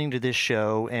you're listening to this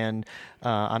show, and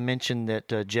I mentioned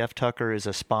that Jeff Tucker is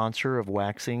a sponsor of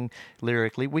Waxing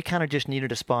Lyrically. We kind of just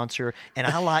needed a sponsor, and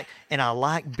I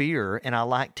like beer, and I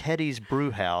like Teddy's Brew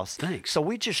House. Thanks. So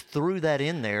we just threw that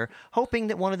in there, hoping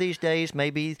that one of these days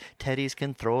maybe Teddy's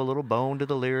can throw a little bone to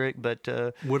the Lyric. But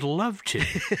would love to,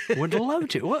 would love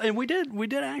to. Well, and we did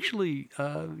actually.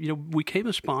 We became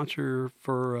a sponsor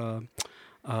for.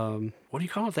 What do you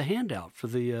call it? The handout for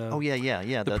the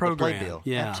the program. The playbill.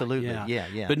 Yeah, absolutely.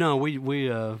 Yeah. But no,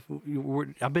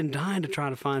 I've been dying to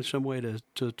try to find some way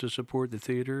to support the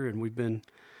theater, and we've been.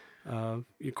 Of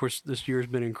course, this year's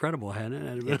been incredible,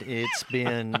 hasn't it? It's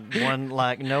been one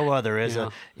like no other.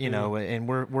 And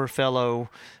we're fellow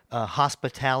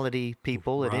hospitality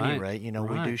people at any rate.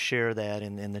 We do share that,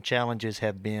 and the challenges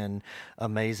have been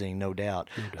amazing, no doubt.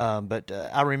 But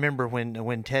I remember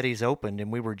when Teddy's opened,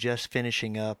 and we were just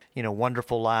finishing up,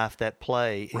 Wonderful Life, that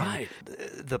play. Right.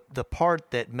 The part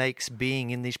that makes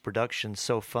being in these productions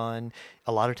so fun,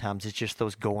 a lot of times it's just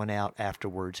those going out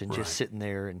afterwards and just sitting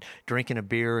there and drinking a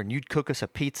beer, and you'd cook us a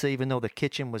pizza even though the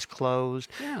kitchen was closed.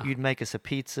 Yeah. You'd make us a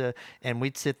pizza, and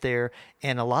we'd sit there,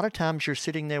 and a lot of times you're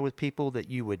sitting there with people that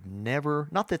you would never,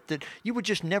 not that you would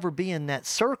just never be in that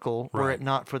circle were it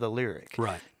not for the Lyric.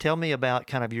 Right. Tell me about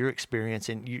kind of your experience,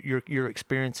 and you're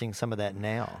experiencing some of that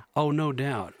now. Oh, no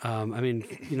doubt.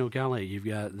 Golly, you've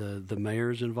got the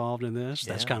mayors involved in this.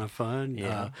 That's kind of fun.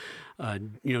 Yeah.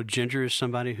 Ginger is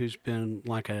somebody who's been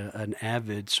like an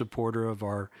avid supporter of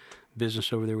our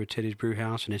business over there with Teddy's Brew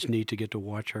House, and it's neat to get to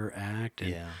watch her act.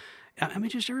 And,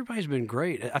 just everybody's been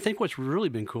great. I think what's really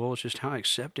been cool is just how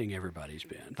accepting everybody's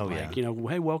been. Oh,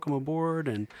 hey, welcome aboard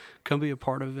and come be a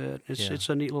part of it. It's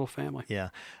a neat little family. Yeah.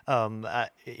 I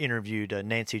interviewed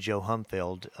Nancy Jo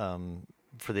Humfeld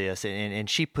for this, and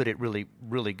she put it really,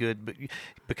 really good,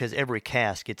 because every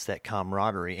cast gets that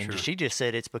camaraderie, and she just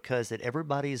said it's because that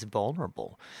everybody's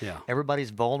vulnerable. Yeah. Everybody's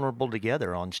vulnerable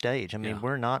together on stage. I mean,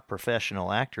 we're not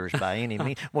professional actors by any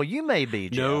means. Well, you may be,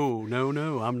 Jeff.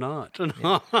 No, I'm not.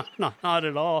 Not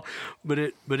at all.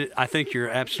 But I think you're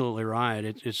absolutely right.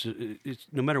 It's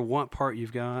no matter what part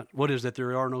you've got. What is that?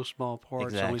 There are no small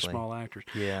parts, only small actors.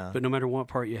 Yeah. But no matter what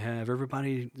part you have,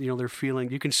 everybody, they're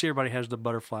feeling. You can see everybody has the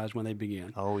butterflies when they begin.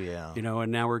 Oh yeah.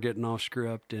 And now we're getting off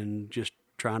script and just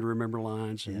trying to remember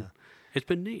lines, and it's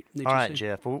been neat. All right,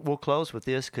 Jeff, we'll close with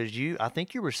this, because I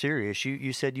think you were serious.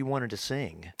 You said you wanted to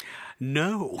sing.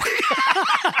 No.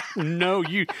 No,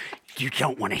 you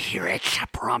don't want to hear it, I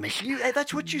promise.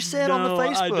 That's what you said on the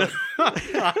Facebook.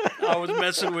 I was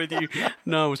messing with you.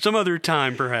 No, some other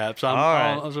time perhaps. All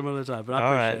right. Some other time, but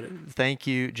I appreciate it. Thank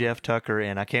you, Jeff Tucker,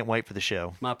 and I can't wait for the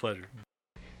show. My pleasure.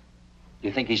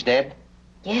 You think he's dead?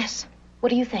 Yes. What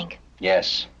do you think?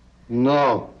 Yes.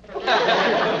 No.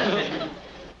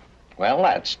 Well,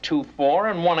 that's 2 for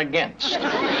and 1 against.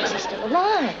 Max is still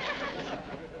alive.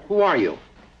 Who are you?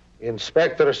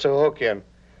 Inspector Sahokian,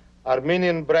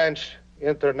 Armenian Branch,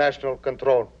 International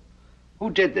Control. Who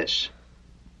did this?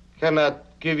 Cannot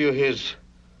give you his,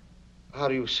 how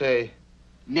do you say?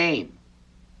 Name.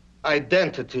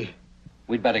 Identity.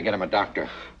 We'd better get him a doctor.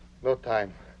 No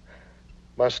time.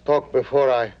 Must talk before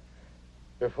I,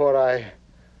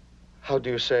 how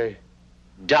do you say?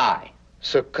 Die.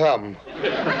 Succumb.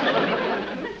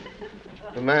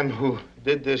 The man who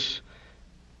did this,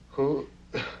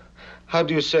 how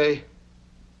do you say?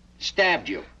 Stabbed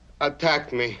you.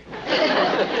 Attacked me.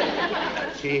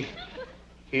 He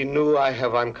knew I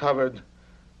have uncovered,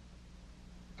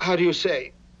 how do you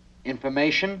say?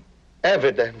 Information?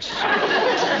 evidence.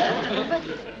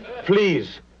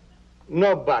 Please,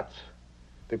 no buts.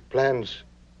 The plans,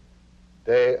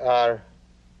 they are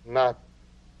not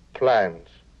plans.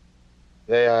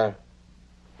 They are...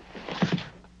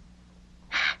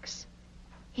 Max,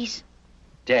 he's...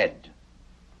 dead.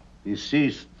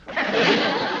 Deceased.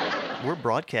 We're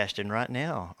broadcasting right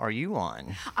now. Are you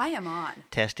on? I am on.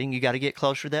 Testing. You got to get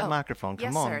closer to that microphone.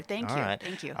 Come yes, on. sir. Thank All you. right.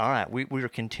 Thank you. All right. We are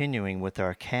continuing with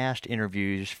our cast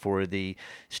interviews for the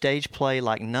stage play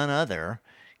like none other,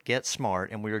 Get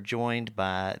Smart, and we are joined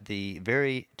by the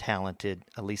very talented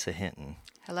Elisa Hinton.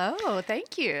 Hello.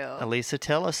 Thank you. Elisa,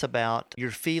 tell us about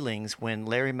your feelings when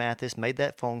Larry Mathis made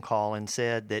that phone call and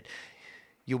said that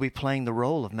you'll be playing the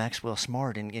role of Maxwell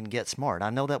Smart in Get Smart. I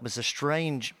know that was a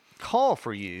strange call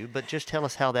for you, but just tell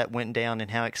us how that went down and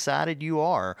how excited you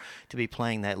are to be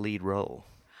playing that lead role.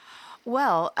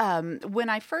 Well, when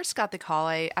I first got the call,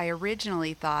 I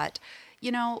originally thought,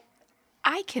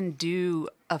 I can do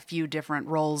a few different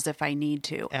roles if I need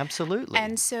to. Absolutely.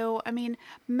 And so,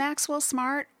 Maxwell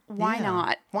Smart, why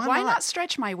not? Why not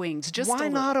stretch my wings just a Why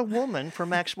little? not a woman for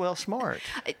Maxwell Smart?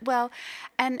 Well,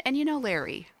 and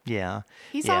Larry. Yeah.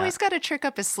 He's always got a trick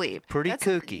up his sleeve. Pretty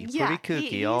kooky.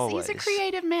 He's always. He's a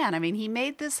creative man. He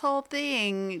made this whole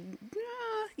thing.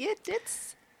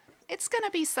 It's going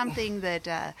to be something that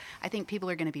I think people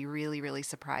are going to be really, really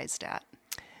surprised at.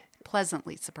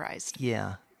 Pleasantly surprised.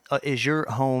 Yeah. Is your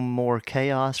home more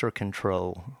chaos or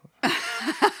control?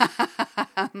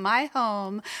 My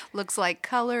home looks like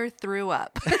color threw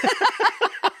up.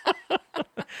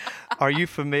 Are you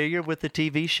familiar with the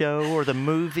TV show or the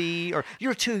movie? Or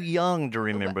you're too young to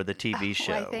remember the TV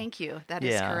show. Why, thank you. That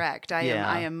is correct. I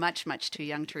am much, much too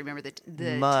young to remember the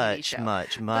TV show.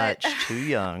 Much too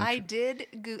young. I did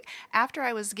after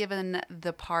I was given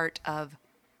the part of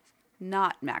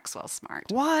not Maxwell Smart.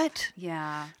 What?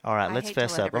 Yeah. All right, let's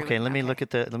fess up. Okay, let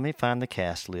me find the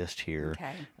cast list here.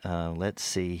 Okay. Let's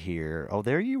see here. Oh,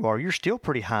 there you are. You're still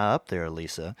pretty high up there,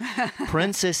 Lisa.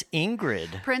 Princess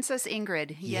Ingrid. Princess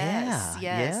Ingrid. Yes.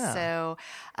 Yeah. So,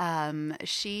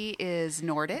 she is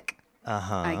Nordic.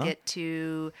 I get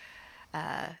to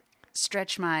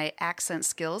stretch my accent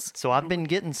skills. So I've been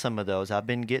getting some of those. I've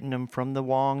been getting them from the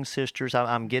Wong sisters.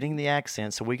 I'm getting the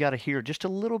accent, so we got to hear just a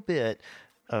little bit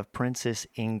of Princess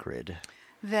Ingrid.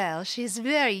 Well, she's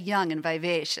very young and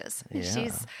vivacious.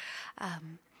 Yeah.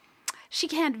 She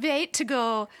can't wait to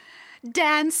go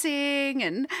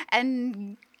dancing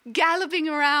and galloping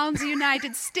around the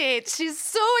United States. She's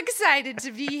so excited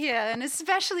to be here, and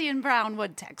especially in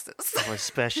Brownwood, Texas. Oh,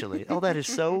 especially. Oh, that is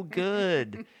so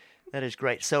good. That is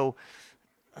great. So,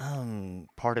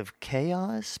 part of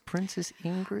Chaos, Princess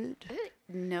Ingrid?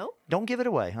 No. Don't give it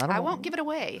away. I won't give it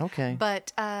away. Okay.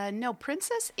 But no,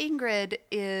 Princess Ingrid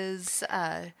is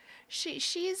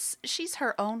she's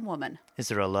her own woman. Is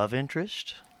there a love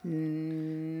interest?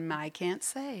 I can't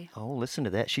say. Oh, listen to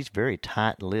that. She's very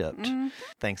tight-lipped. Mm-hmm.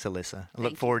 Thanks, Alyssa. I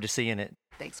look forward to seeing it.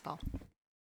 Thanks, Paul.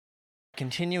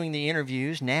 Continuing the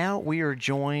interviews, now we are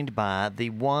joined by the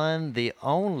one, the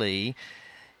only...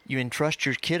 You entrust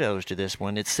your kiddos to this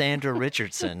one. It's Sandra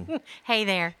Richardson. Hey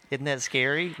there. Isn't that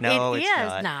scary? No, it's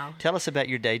not. No. Tell us about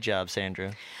your day job,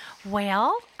 Sandra.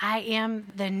 Well, I am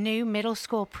the new middle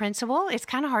school principal. It's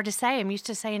kind of hard to say. I'm used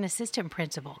to saying assistant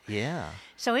principal. Yeah.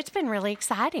 So it's been really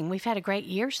exciting. We've had a great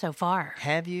year so far.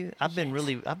 Have you? I've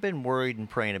been worried and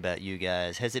praying about you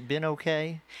guys. Has it been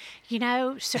okay?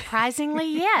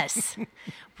 Surprisingly, yes.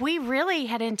 We really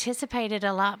had anticipated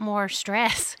a lot more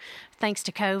stress thanks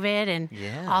to COVID and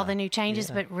all the new changes,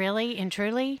 but really and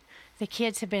truly, the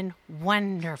kids have been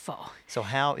wonderful. So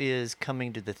how is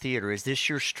coming to the theater? Is this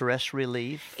your stress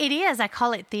relief? It is. I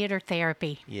call it theater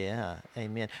therapy. Yeah,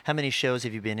 amen. How many shows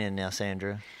have you been in now,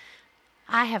 Sandra?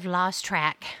 I have lost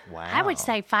track. Wow. I would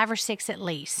say 5 or 6 at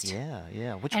least.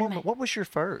 Yeah. What was your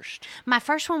first? My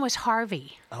first one was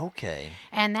Harvey. Okay.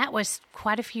 And that was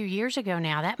quite a few years ago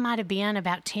now. That might have been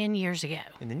about 10 years ago.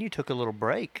 And then you took a little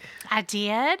break. I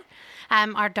did.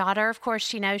 Our daughter, of course,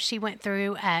 she went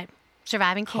through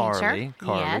surviving cancer.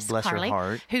 Carly, bless her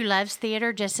heart. Who loves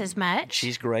theater just as much.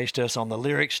 She's graced us on the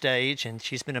Lyric stage, and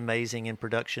she's been amazing in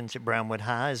productions at Brownwood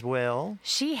High as well.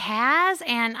 She has,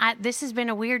 and this has been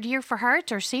a weird year for her.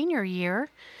 It's her senior year.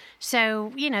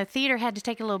 So, theater had to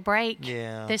take a little break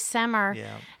this summer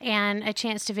and a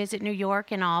chance to visit New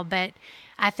York and all, but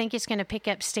I think it's going to pick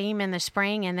up steam in the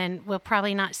spring, and then we'll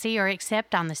probably not see her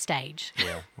except on the stage.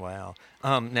 Yeah, wow.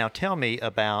 Now tell me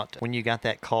about when you got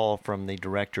that call from the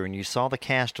director and you saw the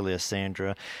cast list,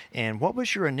 Sandra, and what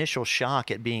was your initial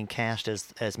shock at being cast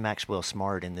as Maxwell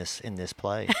Smart in this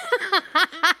play?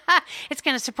 It's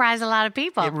going to surprise a lot of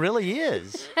people. It really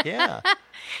is, yeah.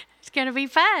 going to be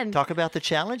fun. Talk about the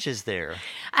challenges there.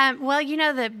 Well,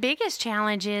 the biggest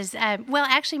challenge is,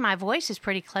 actually, my voice is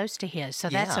pretty close to his, so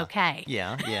that's okay.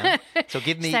 Yeah. So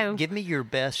give me your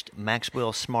best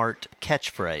Maxwell Smart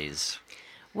catchphrase.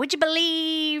 Would you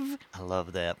believe? I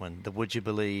love that one. The would you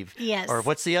believe? Yes. Or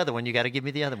what's the other one? You got to give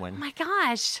me the other one. Oh my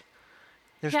gosh.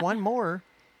 There's one more.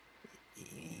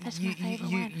 That's my favorite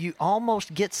one. You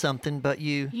almost get something, but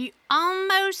you... You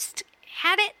almost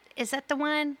had it? Is that the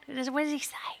one? What does he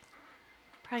say?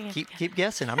 Probably Keep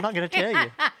guessing. I'm not going to tell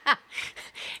you.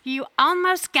 You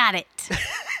almost got it.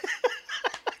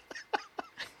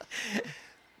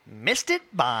 Missed it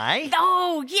by...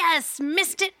 Oh, yes.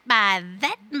 Missed it by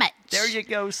that much. There you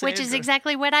go, Sandra. Which is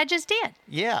exactly what I just did.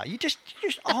 Yeah, you just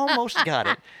almost got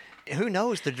it. Who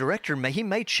knows? The director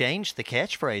may change the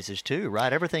catchphrases too,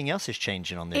 right? Everything else is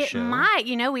changing on this show. It might.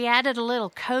 We added a little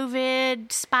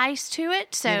COVID spice to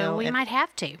it, so we might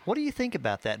have to. What do you think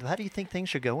about that? How do you think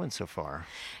things are going so far?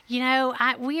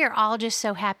 We are all just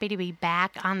so happy to be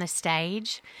back on the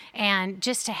stage and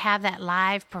just to have that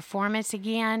live performance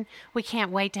again. We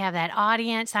can't wait to have that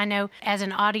audience. I know as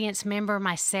an audience member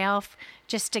myself,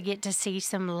 just to get to see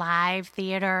some live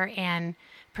theater and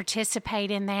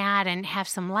participate in that and have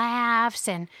some laughs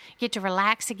and get to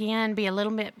relax again, be a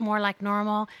little bit more like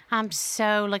normal. I'm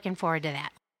so looking forward to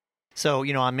that. So,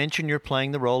 I mentioned you're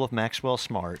playing the role of Maxwell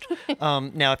Smart.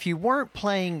 Now, if you weren't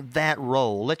playing that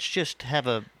role, let's just have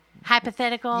a...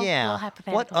 Hypothetical? Yeah.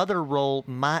 Hypothetical. What other role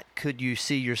could you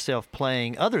see yourself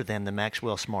playing other than the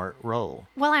Maxwell Smart role?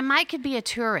 Well, I could be a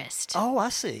tourist. Oh, I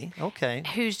see. Okay.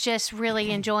 Who's just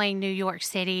really enjoying New York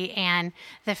City and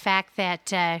the fact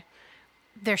that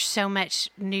there's so much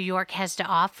New York has to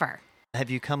offer. Have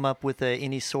you come up with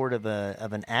any sort of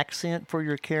an accent for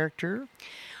your character?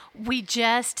 We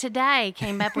just today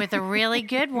came up with a really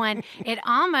good one. It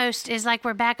almost is like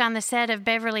we're back on the set of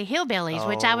Beverly Hillbillies,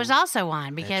 which I was also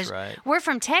on because we're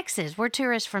from Texas. We're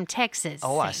tourists from Texas.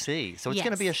 Oh, I see. So it's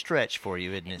going to be a stretch for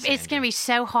you, isn't it, Sandra? It's going to be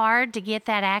so hard to get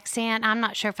that accent. I'm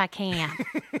not sure if I can.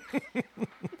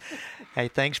 Hey,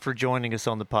 thanks for joining us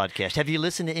on the podcast. Have you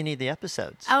listened to any of the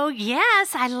episodes? Oh,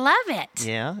 yes. I love it.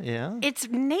 Yeah. It's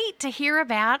neat to hear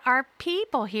about our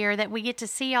people here that we get to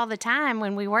see all the time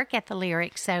when we work at the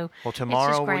Lyric. So, well,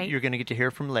 tomorrow you're going to get to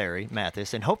hear from Larry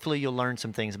Mathis, and hopefully you'll learn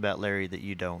some things about Larry that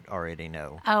you don't already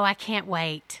know. Oh, I can't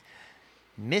wait.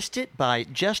 Missed it by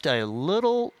just a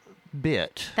little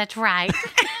bit. That's right.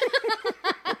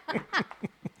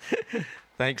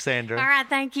 Thanks, Sandra. All right,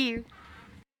 thank you.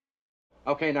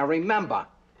 Okay, now remember,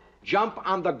 jump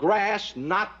on the grass,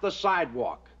 not the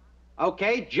sidewalk.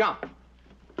 Okay, jump.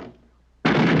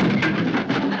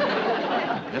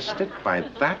 Missed it by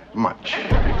that much.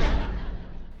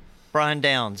 Brian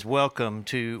Downs, welcome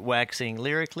to Waxing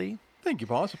Lyrically. Thank you,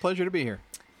 Paul. It's a pleasure to be here.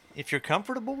 If you're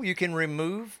comfortable, you can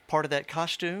remove part of that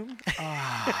costume.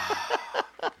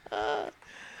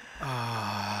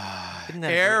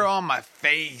 Hair on my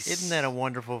face. Isn't that a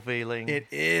wonderful feeling? It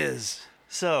is.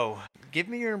 So, give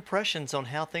me your impressions on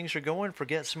how things are going for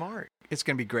Get Smart. It's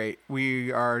going to be great. We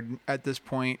are, at this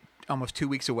point, almost 2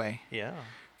 weeks away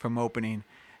from opening.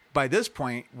 By this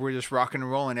point, we're just rocking and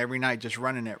rolling every night, just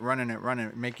running it,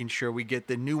 making sure we get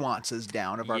the nuances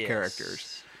down of our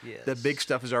characters. Yes. The big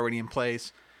stuff is already in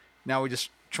place. Now we're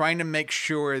just trying to make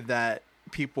sure that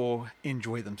people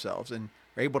enjoy themselves and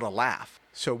are able to laugh.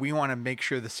 So we want to make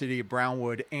sure the city of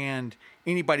Brownwood and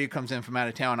anybody who comes in from out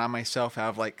of town, I myself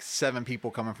have like 7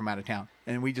 people coming from out of town.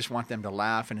 And we just want them to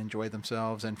laugh and enjoy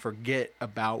themselves and forget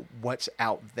about what's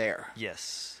out there.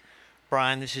 Yes.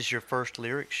 Brian, this is your first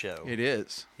lyric show. It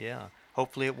is. Yeah.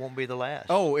 Hopefully it won't be the last.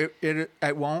 Oh,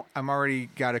 it won't. I'm already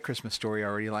got a Christmas story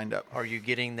already lined up. Are you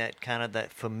getting that kind of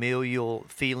that familial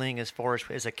feeling as far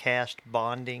as a cast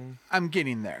bonding? I'm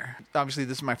getting there. Obviously,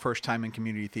 this is my first time in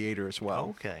community theater as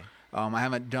well. Okay. I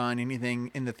haven't done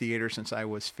anything in the theater since I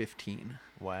was 15.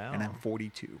 Wow. And I'm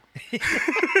 42.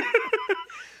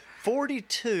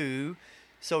 42?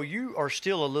 So you are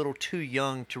still a little too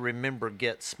young to remember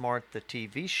Get Smart, the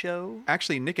TV show?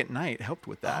 Actually, Nick at Night helped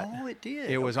with that. Oh, it did.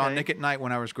 It was on Nick at Night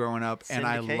when I was growing up, and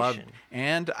I loved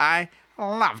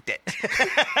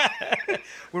it.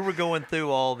 We were going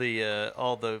through all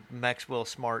the Maxwell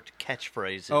Smart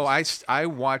catchphrases. Oh, I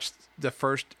watched the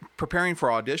first, preparing for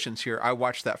auditions here, I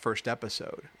watched that first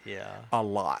episode. Yeah. A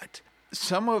lot.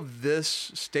 Some of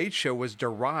this stage show was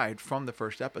derived from the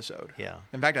first episode. Yeah.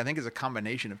 In fact, I think it's a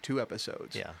combination of 2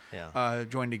 episodes.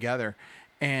 Joined together.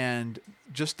 And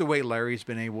just the way Larry's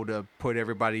been able to put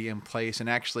everybody in place, and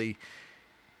actually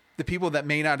the people that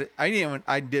may not,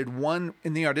 I did one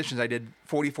in the auditions. I did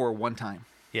 44 one time.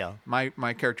 Yeah.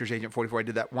 My character's Agent 44. I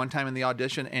did that one time in the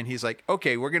audition, and he's like,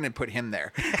 "Okay, we're going to put him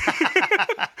there."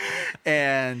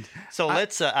 And so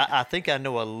I think I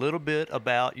know a little bit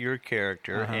about your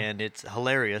character, and it's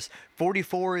hilarious.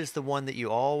 44 is the one that you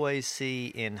always see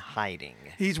in hiding.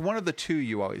 He's one of the two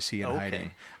you always see in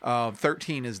hiding.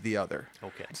 13 is the other.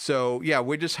 Okay. So, yeah,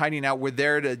 we're just hiding out. We're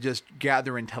there to just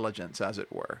gather intelligence, as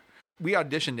it were. We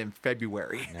auditioned in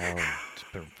February. No, it's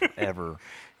been forever.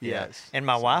 Yes. And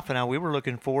my wife and I, we were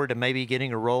looking forward to maybe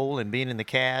getting a role and being in the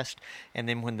cast. And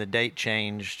then when the date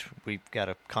changed, we got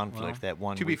a conflict that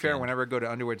one To be weekend. fair, whenever I go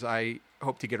to Underwoods, I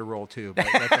hope to get a role too, but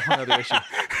that's a whole other issue.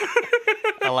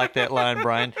 I like that line,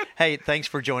 Brian. Hey, thanks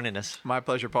for joining us. My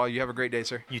pleasure, Paul. You have a great day,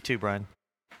 sir. You too, Brian.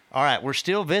 All right, we're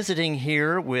still visiting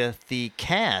here with the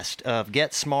cast of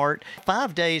Get Smart.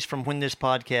 5 days from when this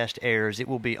podcast airs, it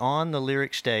will be on the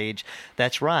Lyric stage.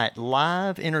 That's right,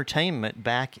 live entertainment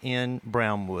back in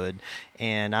Brownwood.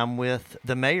 And I'm with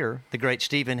the mayor, the great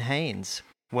Stephen Haynes.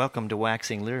 Welcome to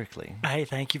Waxing Lyrically. Hey,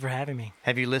 thank you for having me.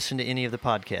 Have you listened to any of the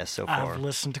podcasts so far? I've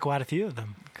listened to quite a few of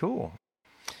them. Cool.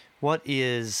 What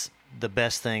is the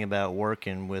best thing about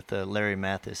working with Larry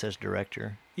Mathis as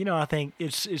director? You know, I think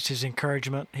it's his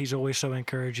encouragement. He's always so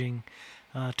encouraging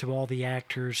to all the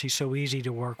actors. He's so easy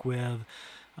to work with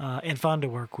and fun to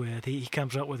work with. He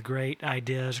comes up with great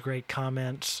ideas, great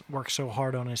comments, works so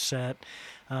hard on his set.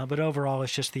 But overall,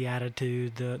 it's just the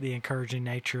attitude, the encouraging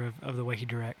nature of the way he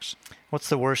directs. What's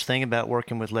the worst thing about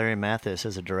working with Larry Mathis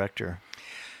as a director?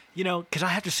 You know, because I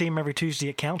have to see him every Tuesday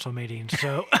at council meetings,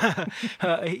 so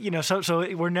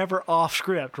so we're never off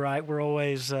script, right? We're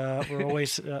always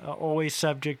always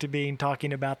subject to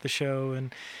talking about the show,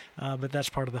 and but that's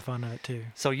part of the fun of it too.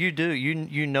 So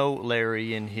you know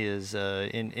Larry in his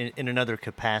in another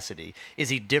capacity. Is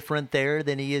he different there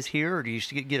than he is here, or do you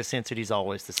get a sense that he's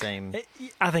always the same?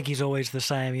 I think he's always the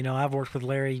same. You know, I've worked with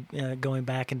Larry going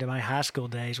back into my high school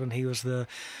days when he was the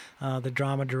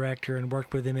drama director, and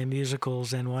worked with him in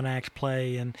musicals and one-act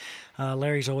play. And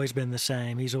Larry's always been the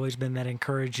same. He's always been that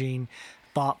encouraging,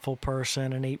 thoughtful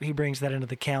person, and he brings that into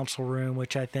the council room,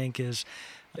 which I think is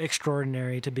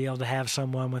extraordinary, to be able to have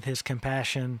someone with his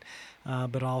compassion,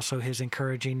 but also his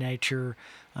encouraging nature,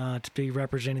 to be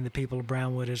representing the people of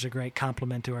Brownwood is a great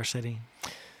compliment to our city.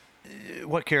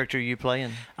 What character are you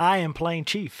playing? I am playing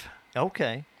Chief.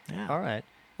 Okay. Yeah. All right.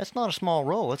 That's not a small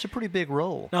role. That's a pretty big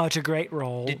role. No, it's a great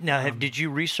role. Did you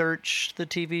research the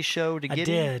TV show to get I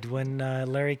did. When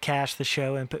Larry cast the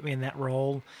show and put me in that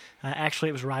role, actually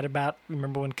it was right about,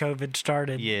 remember when COVID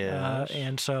started? Yes.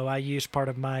 And so I used part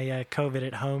of my COVID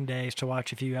at home days to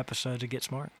watch a few episodes of Get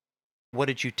Smart. What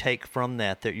did you take from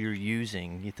that you're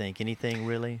using? You think anything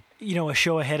really? You know, a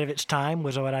show ahead of its time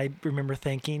was what I remember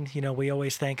thinking. You know, we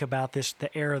always think about the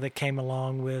era that came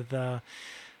along with,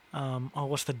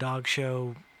 what's the dog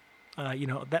show?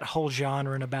 That whole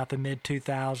genre in about the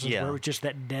mid-2000s, where it was just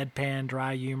that deadpan,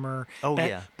 dry humor. Oh,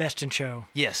 yeah. Best in Show.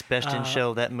 Yes, Best in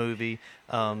Show, that movie.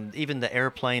 Even the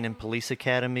Airplane and Police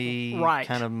Academy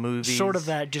kind of movies. Sort of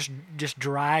that just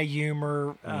dry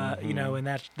humor, and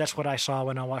that's what I saw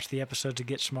when I watched the episodes of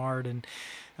Get Smart, and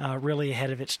really ahead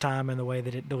of its time in the way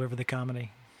that it delivered the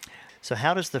comedy. So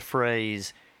how does the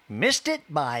phrase, missed it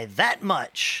by that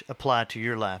much, apply to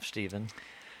your life, Stephen?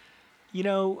 You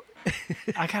know,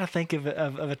 I kind of think of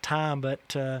a time,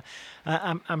 but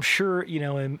I'm sure, you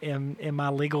know, in my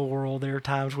legal world, there are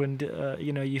times when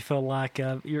you feel like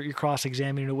you're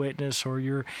cross-examining a witness, or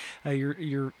you're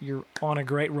on a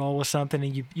great roll with something,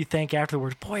 and you think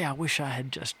afterwards, boy, I wish I had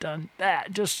just done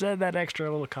that, just said that extra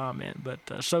little comment, but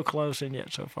so close and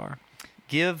yet so far.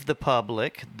 Give the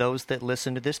public, those that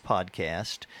listen to this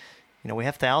podcast, you know, we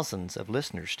have thousands of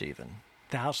listeners, Stephen.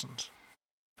 Thousands.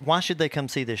 Why should they come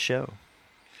see this show?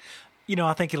 You know,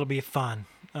 I think it'll be fun.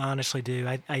 I honestly do.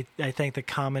 I think the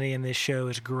comedy in this show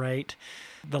is great.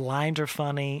 The lines are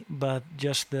funny, but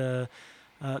just the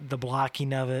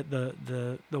blocking of it,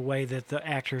 the way that the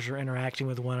actors are interacting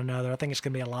with one another, I think it's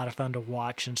going to be a lot of fun to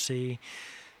watch and see.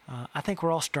 I think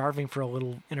we're all starving for a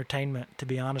little entertainment, to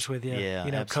be honest with you. Yeah,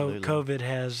 you know, absolutely. COVID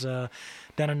has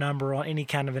done a number on any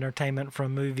kind of entertainment,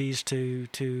 from movies to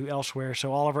elsewhere.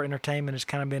 So all of our entertainment has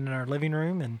kind of been in our living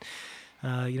room, and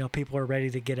people are ready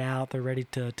to get out. They're ready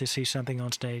to see something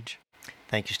on stage.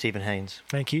 Thank you, Stephen Haynes.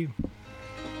 Thank you.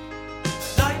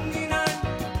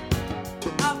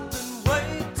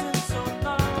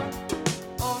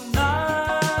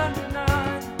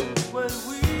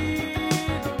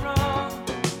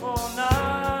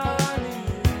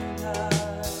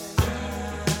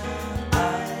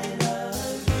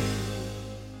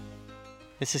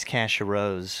 This is Kasha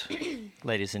Rose,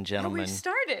 ladies and gentlemen. Oh, we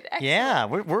started. Excellent. Yeah,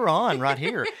 we're on right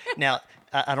here. Now,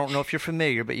 I don't know if you're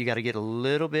familiar, but you got to get a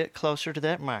little bit closer to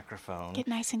that microphone. Get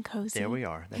nice and cozy. There we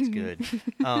are. That's good.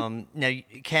 Now,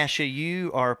 Kasia,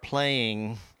 you are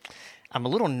playing. I'm a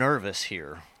little nervous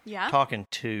here. Yeah. Talking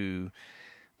to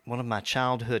one of my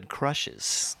childhood crushes.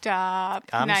 Stop.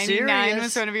 I'm 99 serious.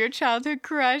 was one of your childhood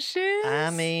crushes. I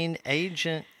mean,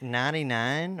 Agent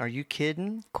 99. Are you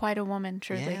kidding? Quite a woman,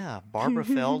 truly. Yeah, Barbara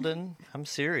Feldon. I'm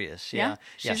serious. Yeah,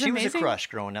 Yeah, she's she was a amazing. crush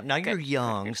growing up. Now, you're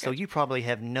young, so you probably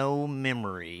have no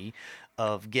memory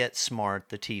of Get Smart,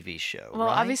 the TV show, Well,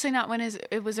 right? obviously not when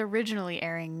it was originally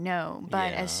airing, no.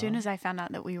 But as soon as I found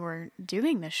out that we were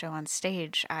doing the show on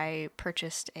stage, I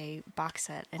purchased a box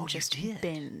set and just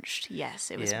binged. Yes,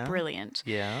 it was brilliant.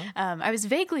 Yeah. I was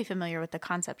vaguely familiar with the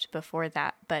concept before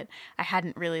that, but I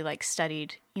hadn't really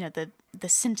studied, the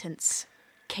sentence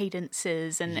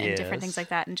cadences and different things like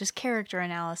that, and just character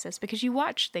analysis, because you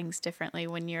watch things differently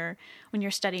when you're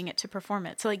studying it to perform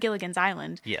it. So like Gilligan's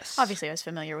Island, obviously I was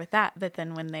familiar with that, but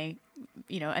then when they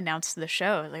announced the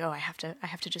show, I was like, oh, I have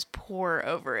to just pour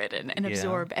over it and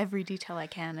absorb every detail I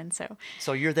can. And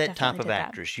so you're that type of did that.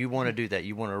 actress. You want to do that.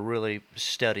 You want to really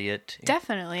study it.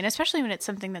 Definitely. And especially when it's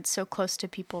something that's so close to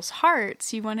people's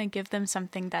hearts, you want to give them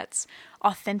something that's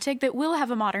authentic, that will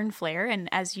have a modern flair. And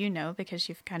as you know, because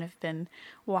you've kind of been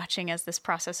watching as this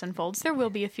process unfolds, there will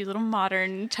be a few little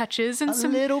modern touches and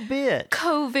some little bit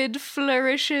COVID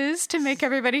flourishes to make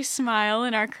everybody smile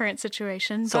in our current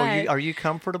situation. So are you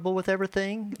comfortable with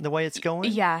everything, the way it's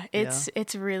going? Yeah,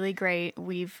 it's really great.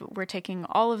 We're taking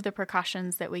all of the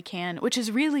precautions that we can, which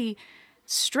is really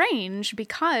strange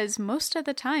because most of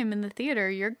the time in the theater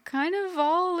you're kind of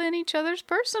all in each other's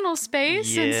personal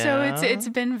space, and so it's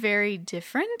been very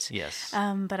different. Yes.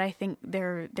 But I think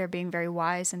they're being very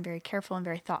wise and very careful and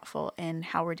very thoughtful in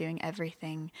how we're doing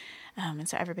everything, and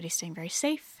so everybody's staying very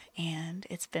safe. And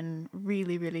it's been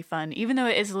really, really fun, even though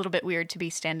it is a little bit weird to be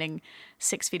standing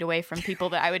 6 feet away from people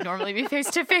that I would normally be face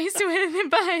to face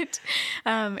with. But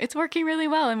it's working really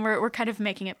well, and we're kind of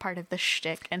making it part of the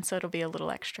shtick, and so it'll be a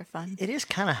little extra fun. It is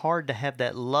kind of hard to have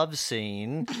that love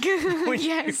scene. when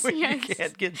yes. You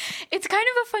can't get... It's kind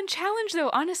of a fun challenge, though,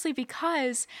 honestly,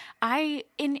 because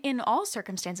in all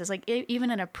circumstances, like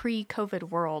even in a pre-COVID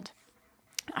world,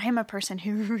 I am a person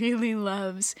who really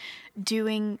loves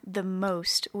doing the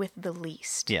most with the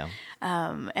least. Yeah.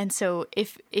 And so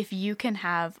if you can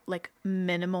have like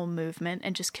minimal movement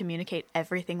and just communicate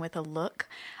everything with a look,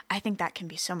 I think that can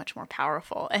be so much more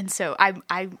powerful. And so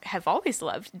I have always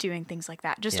loved doing things like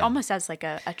that, just almost as like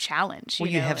a challenge. Well,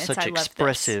 you have such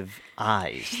expressive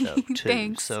eyes, though, too.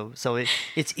 Thanks. So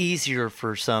it's easier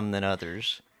for some than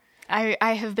others.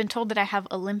 I have been told that I have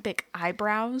Olympic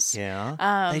eyebrows.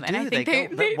 Yeah, they do. And I think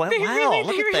wow, really,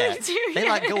 look at that. Do, they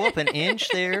like go up an inch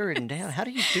there and down. How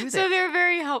do you do that? So they're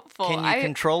very helpful. Can you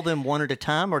control them one at a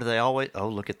time, or do they always? Oh,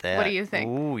 look at that. What do you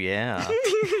think? Oh, yeah.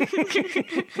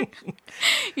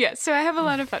 Yeah, so I have a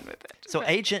lot of fun with it. So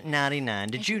Agent 99,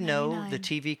 did you know the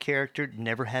TV character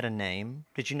never had a name?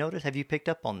 Did you notice? Have you picked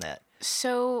up on that?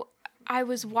 So I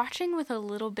was watching with a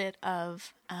little bit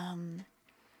of...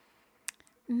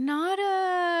 not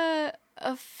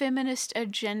a feminist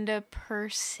agenda per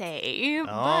se. Oh,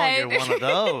 but... you're one of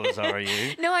those, are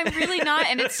you? No, I'm really not.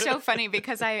 And it's so funny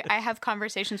because I have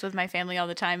conversations with my family all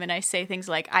the time, and I say things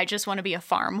like, I just want to be a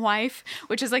farm wife,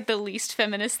 which is like the least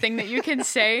feminist thing that you can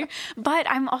say. But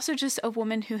I'm also just a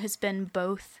woman who has been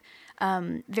both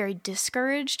very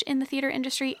discouraged in the theater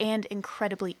industry and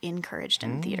incredibly encouraged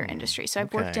in the theater industry. So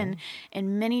I've worked in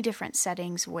many different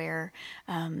settings where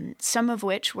some of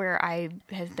which where I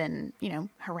have been,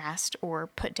 harassed or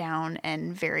put down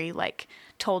and very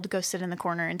told to go sit in the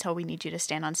corner until we need you to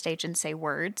stand on stage and say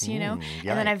words, And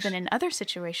then I've been in other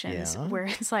situations where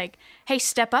it's like, hey,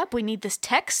 step up. We need this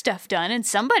tech stuff done and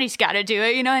somebody's got to do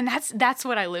it, And that's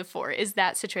what I live for, is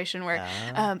that situation where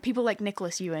people like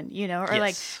Nicholas Ewan, or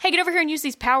like, hey, get over here and use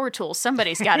these power tools.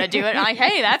 Somebody's got to do it. And I'm like,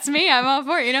 hey, that's me. I'm all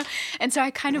for it, And so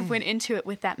I kind of went into it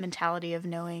with that mentality of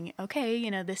knowing, okay,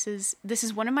 this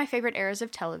is one of my favorite eras of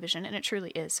television, and it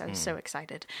truly is. So I was so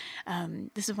excited.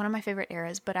 This is one of my favorite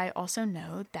eras, but I also know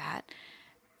that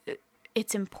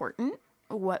it's important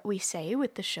what we say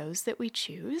with the shows that we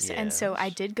choose. Yes. And so I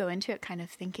did go into it kind of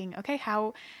thinking, okay,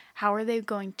 how are they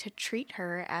going to treat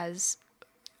her as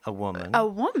a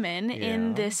woman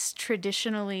in this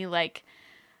traditionally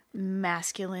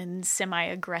masculine,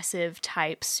 semi-aggressive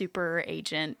type super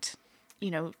agent,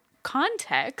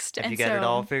 context. Have you got it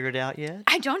all figured out yet?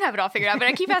 I don't have it all figured out, but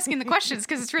I keep asking the questions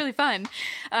because it's really fun.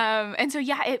 And so,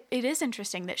 it is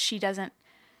interesting that she doesn't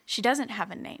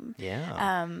have a name.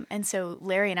 Yeah. And so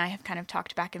Larry and I have kind of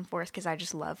talked back and forth because I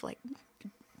just love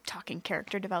talking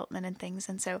character development and things.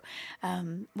 And so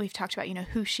we've talked about,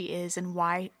 who she is and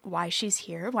why she's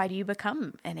here. Why do you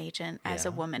become an agent as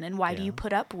a woman? And why do you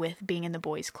put up with being in the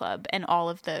boys' club and all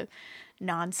of the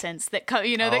nonsense that comes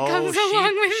along with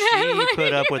that? She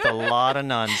put up with a lot of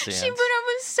nonsense. She put up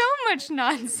with so much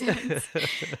nonsense.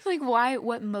 Like,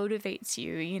 what motivates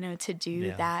you, to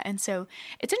do that? And so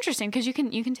it's interesting because you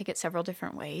can take it several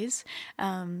different ways.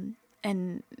 And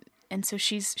so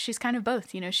she's kind of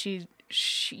both, she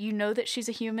that she's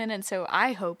a human. And so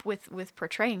I hope with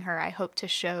portraying her, I hope to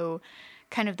show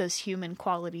kind of those human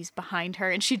qualities behind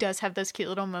her. And she does have those cute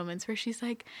little moments where she's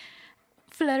like,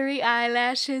 fluttery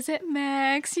eyelashes at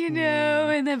Max, and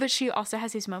then but she also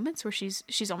has these moments where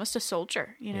she's almost a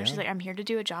soldier, she's like, I'm here to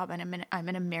do a job, and I'm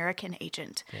an American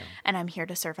agent, and I'm here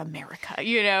to serve America,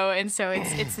 and so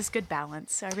it's this good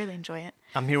balance. So I really enjoy it.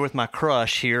 I'm here with my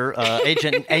crush here,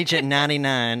 Agent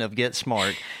 99 of Get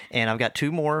Smart, and I've got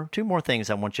two more things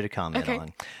I want you to comment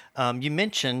on. You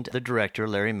mentioned the director,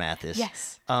 Larry Mathis.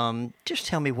 Yes. Just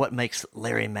tell me what makes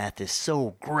Larry Mathis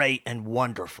so great and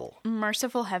wonderful.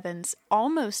 Merciful heavens,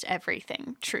 almost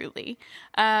everything, truly.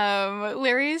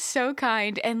 Larry is so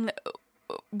kind, and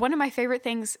one of my favorite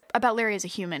things about Larry as a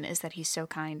human is that he's so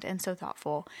kind and so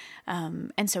thoughtful,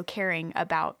 and so caring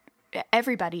about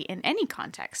everybody in any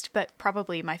context. But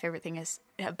probably my favorite thing is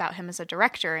about him as a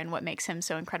director, and what makes him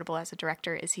so incredible as a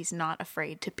director is he's not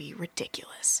afraid to be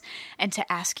ridiculous and to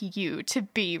ask you to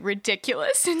be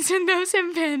ridiculous. And so those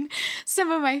have been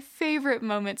some of my favorite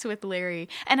moments with Larry,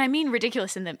 and I mean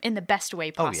ridiculous in the best way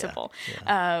possible.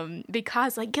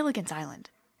 Because like Gilligan's Island,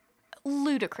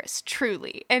 ludicrous,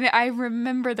 truly. And I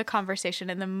remember the conversation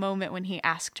and the moment when he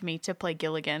asked me to play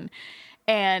Gilligan,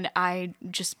 and I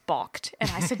just balked, and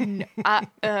I said,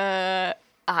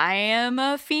 I am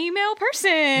a female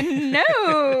person.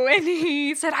 No. And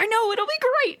he said, I know, it'll be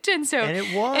great. And so, and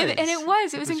it was. And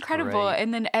it was incredible. Great.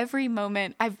 And then every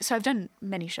moment, I've done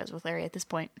many shows with Larry at this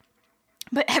point.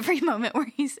 But every moment where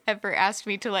he's ever asked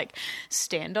me to like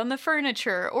stand on the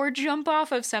furniture or jump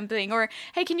off of something, or,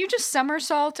 hey, can you just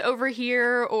somersault over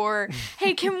here? Or,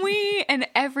 hey, can we? And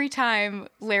every time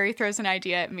Larry throws an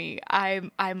idea at me,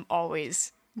 I'm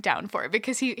always down for it,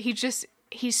 because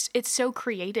it's so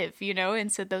creative,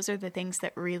 And so those are the things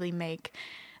that really make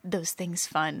those things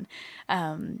fun.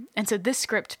 And so this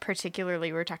script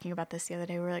particularly, we were talking about this the other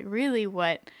day, we're like, really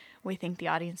what we think the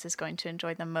audience is going to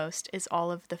enjoy the most is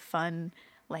all of the fun,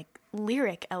 like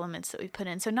lyric elements that we put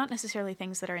in. So not necessarily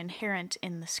things that are inherent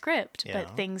in the script,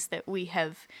 but things that we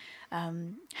have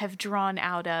drawn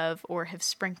out of or have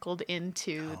sprinkled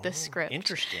into the script.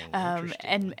 Interesting.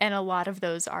 And a lot of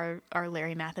those are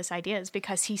Larry Mathis ideas,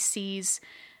 because he sees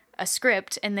a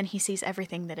script and then he sees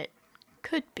everything that it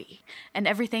could be, and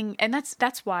everything, and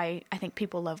that's why I think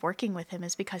people love working with him,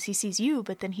 is because he sees you,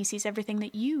 but then he sees everything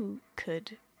that you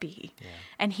could be.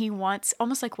 And he wants,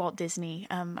 almost like Walt Disney.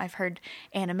 I've heard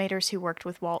animators who worked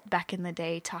with Walt back in the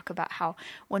day talk about how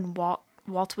when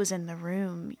Walt was in the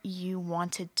room, you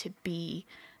wanted to be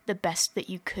the best that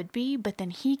you could be, but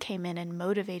then he came in and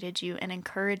motivated you and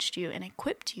encouraged you and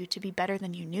equipped you to be better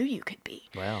than you knew you could be.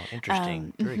 Wow,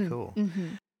 interesting. Very cool.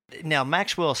 Now,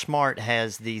 Maxwell Smart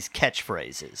has these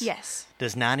catchphrases. Yes.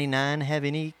 Does 99 have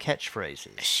any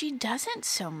catchphrases? She doesn't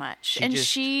so much. That is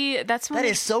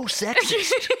so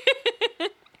sexist.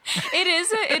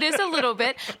 It is a little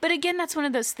bit, but again, that's one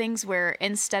of those things where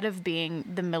instead of being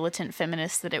the militant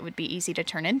feminist that it would be easy to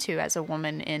turn into as a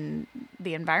woman in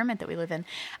the environment that we live in,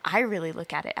 I really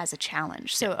look at it as a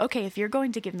challenge. So, okay, if you're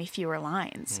going to give me fewer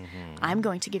lines, I'm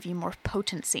going to give you more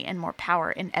potency and more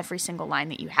power in every single line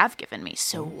that you have given me.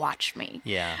 So watch me.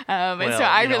 Yeah. And so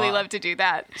I really love to do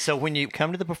that. So when you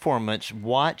come to the performance,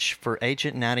 watch for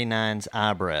Agent 99's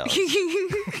eyebrows.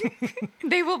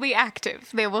 They will be active.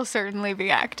 They will certainly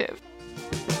be active.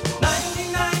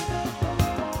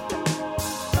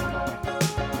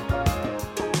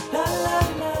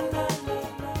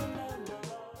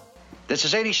 This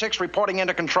is 86 reporting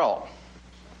into control.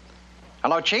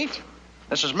 Hello, Chief.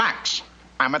 This is Max.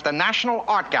 I'm at the National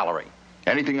Art Gallery.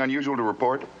 Anything unusual to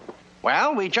report?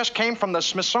 Well, we just came from the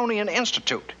Smithsonian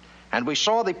Institute, and we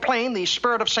saw the plane, the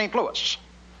Spirit of St. Louis.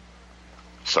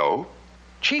 So?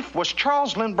 Chief, was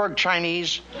Charles Lindbergh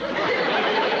Chinese?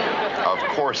 Of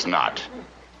course not.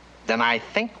 Then I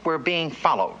think we're being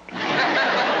followed.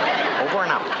 Over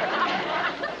and out.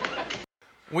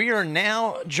 We are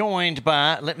now joined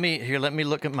by, let me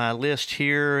look at my list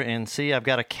here and see. I've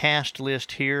got a cast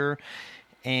list here,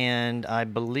 and I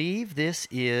believe this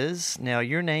is, now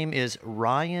your name is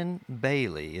Ryan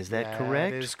Bailey. Is that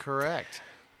correct? That is correct.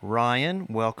 Ryan,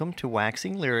 welcome to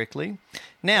Waxing Lyrically.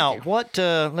 Now,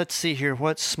 let's see here,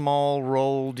 what small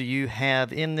role do you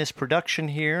have in this production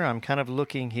here? I'm kind of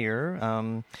looking here.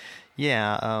 Tell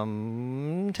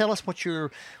us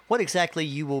what exactly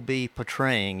you will be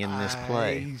portraying in this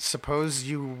play. I suppose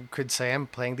you could say I'm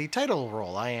playing the title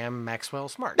role. I am Maxwell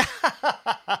Smart.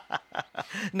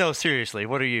 No, seriously,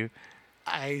 what are you?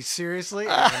 I seriously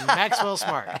am Maxwell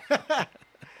Smart.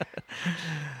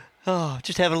 Oh,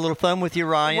 just having a little fun with you,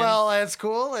 Ryan. Well, that's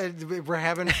cool. We're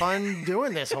having fun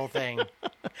doing this whole thing.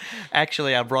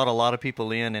 Actually, I brought a lot of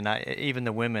people in, and even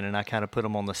the women, and I kind of put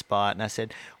them on the spot. And I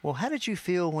said, well, how did you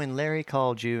feel when Larry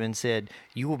called you and said,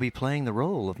 you will be playing the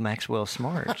role of Maxwell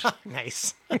Smart?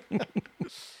 Nice.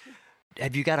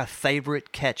 Have you got a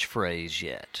favorite catchphrase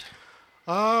yet?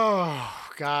 Oh,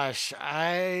 gosh.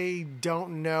 I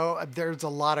don't know. There's a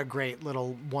lot of great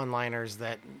little one-liners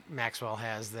that Maxwell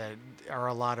has that are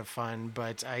a lot of fun.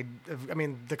 But I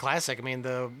mean, the classic,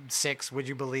 the 6, would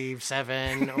you believe,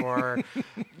 7, or,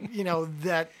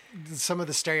 that some of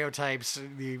the stereotypes,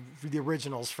 the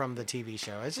originals from the TV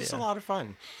show. It's just a lot of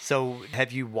fun. So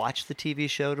have you watched the TV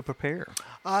show to prepare?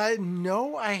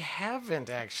 No, I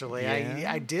haven't, actually.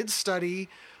 Yeah. I did study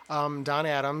Don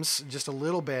Adams just a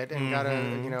little bit and got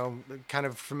kind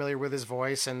of familiar with his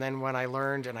voice. And then when I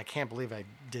learned, and I can't believe I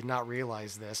did not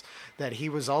realize this, that he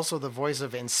was also the voice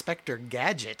of Inspector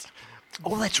Gadget.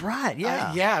 Oh, that's right.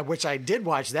 Yeah. Yeah, which I did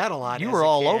watch that a lot. You were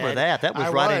all over that. That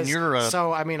was right in your...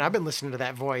 So, I've been listening to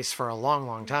that voice for a long,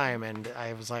 long time. And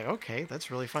I was like, okay, that's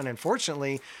really fun.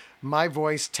 Unfortunately, my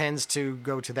voice tends to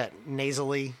go to that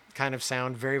nasally kind of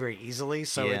sound very, very easily.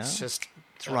 So it's just...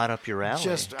 It's right up your alley.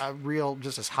 Just a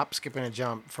hop, skip, and a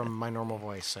jump from my normal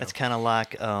voice. So. It's kind of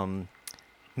like Mr.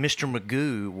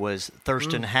 Magoo was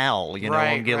Thurston Howell,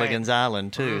 on Gilligan's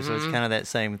Island, too. Mm-hmm. So it's kind of that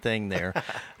same thing there.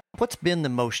 What's been the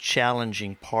most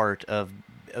challenging part of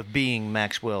being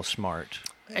Maxwell Smart?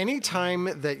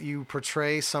 Anytime that you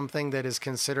portray something that is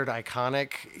considered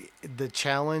iconic, the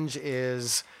challenge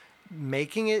is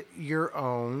making it your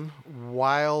own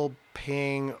while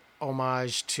paying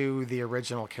homage to the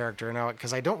original character. Now,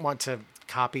 because I don't want to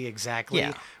copy exactly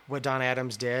what Don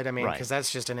Adams did. Because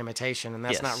that's just an imitation, and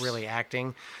that's not really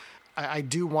acting. I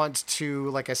do want to,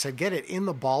 like I said, get it in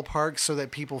the ballpark so that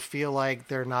people feel like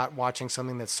they're not watching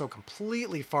something that's so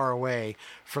completely far away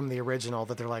from the original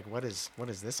that they're like, what is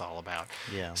this all about?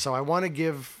 Yeah. So I want to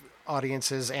give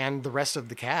audiences and the rest of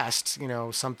the cast,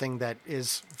 something that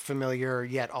is familiar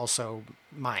yet also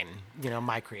mine,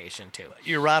 my creation too.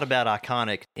 You're right about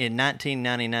iconic. In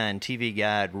 1999, TV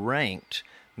Guide ranked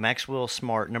Maxwell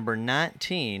Smart number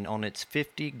 19 on its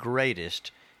 50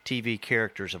 greatest TV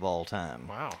characters of all time.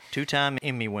 Wow. 2-time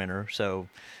Emmy winner, so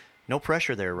no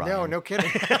pressure there, Ryan. No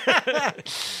kidding.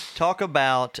 Talk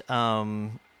about,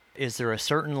 is there a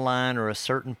certain line or a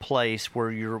certain place where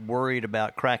you're worried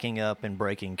about cracking up and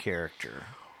breaking character?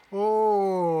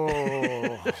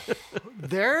 Oh,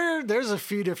 there's a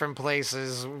few different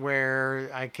places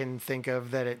where I can think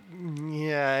of that it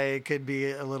could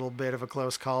be a little bit of a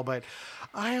close call, but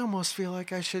I almost feel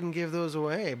like I shouldn't give those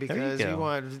away because you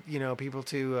want, people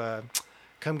to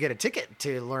come get a ticket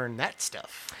to learn that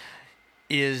stuff.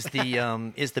 Is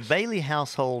the Bailey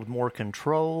household more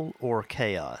control or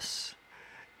chaos?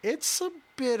 It's a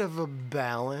bit of a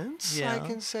balance, I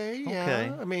can say.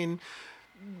 Yeah. Okay.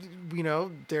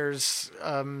 There's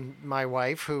my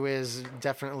wife, who is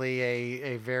definitely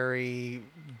a very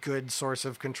good source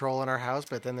of control in our house,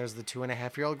 but then there's the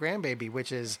 2.5-year-old grandbaby,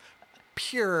 which is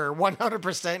pure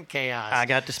 100% chaos. I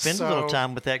got to spend a little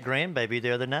time with that grandbaby the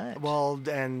other night. Well,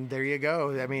 and there you go.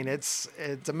 It's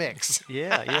a mix.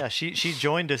 Yeah. She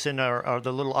joined us in the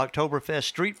little Oktoberfest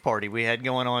street party we had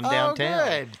going on downtown.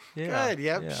 Oh, good.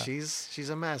 Yep. Yeah. She's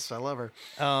a mess. I love her.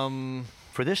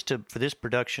 For this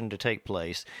production to take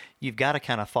place, you've got to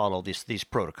kind of follow these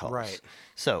protocols. Right.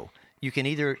 So you can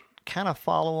either kind of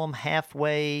follow them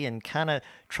halfway and kind of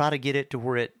try to get it to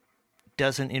where it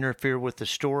doesn't interfere with the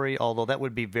story, although that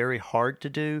would be very hard to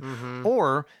do. Mm-hmm.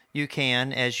 Or you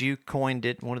can, as you coined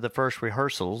it, one of the first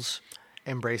rehearsals,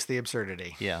 embrace the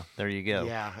absurdity. Yeah, there you go.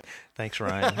 Yeah. Thanks,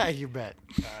 Ryan. You bet.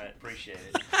 All right, appreciate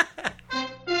it.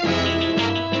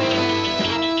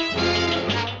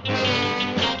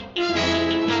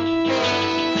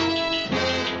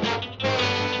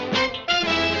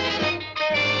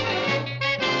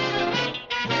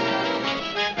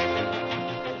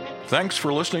 Thanks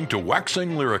for listening to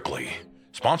Waxing Lyrically,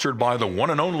 sponsored by the one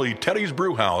and only Teddy's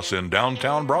Brewhouse in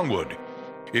downtown Brownwood.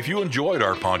 If you enjoyed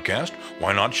our podcast,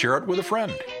 why not share it with a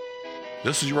friend?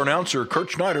 This is your announcer,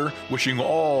 Kurt Schneider, wishing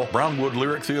all Brownwood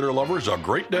Lyric Theater lovers a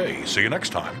great day. See you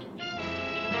next time.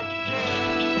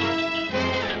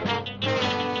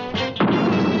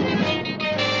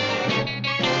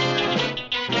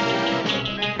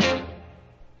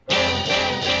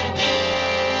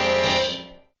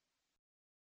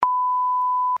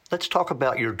 Let's talk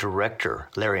about your director,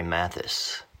 Larry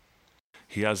Mathis.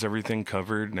 He has everything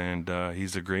covered, and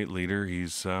he's a great leader.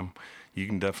 He's you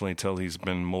can definitely tell he's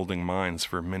been molding minds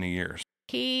for many years.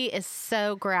 He is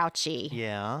so grouchy.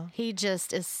 Yeah. He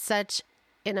just is such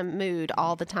in a mood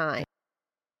all the time.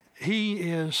 He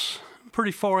is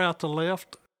pretty far out to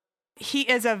left. He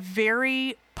is a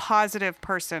very positive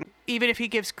person. Even if he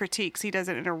gives critiques, he does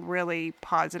it in a really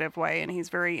positive way, and he's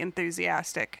very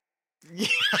enthusiastic.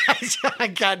 I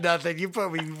got nothing. You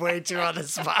put me way too on the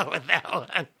spot with that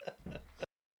one.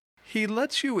 He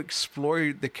lets you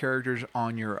explore the characters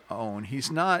on your own. He's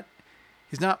not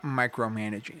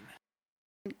micromanaging.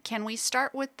 Can we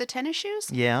start with the tennis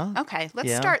shoes? Yeah. Okay,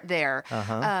 let's start there.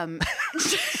 Uh-huh.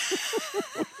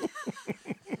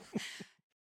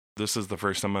 This is the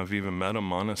first time I've even met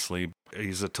him, honestly.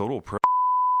 He's a total pro.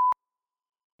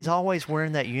 He's always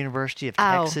wearing that University of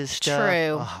Texas stuff.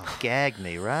 True. Oh, gag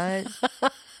me, right?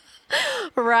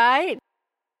 Right?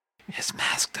 His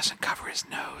mask doesn't cover his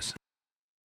nose.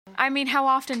 I mean, how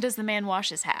often does the man wash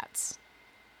his hats?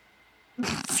 Is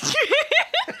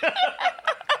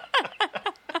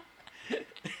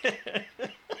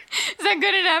that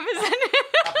good enough?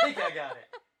 I think I got it.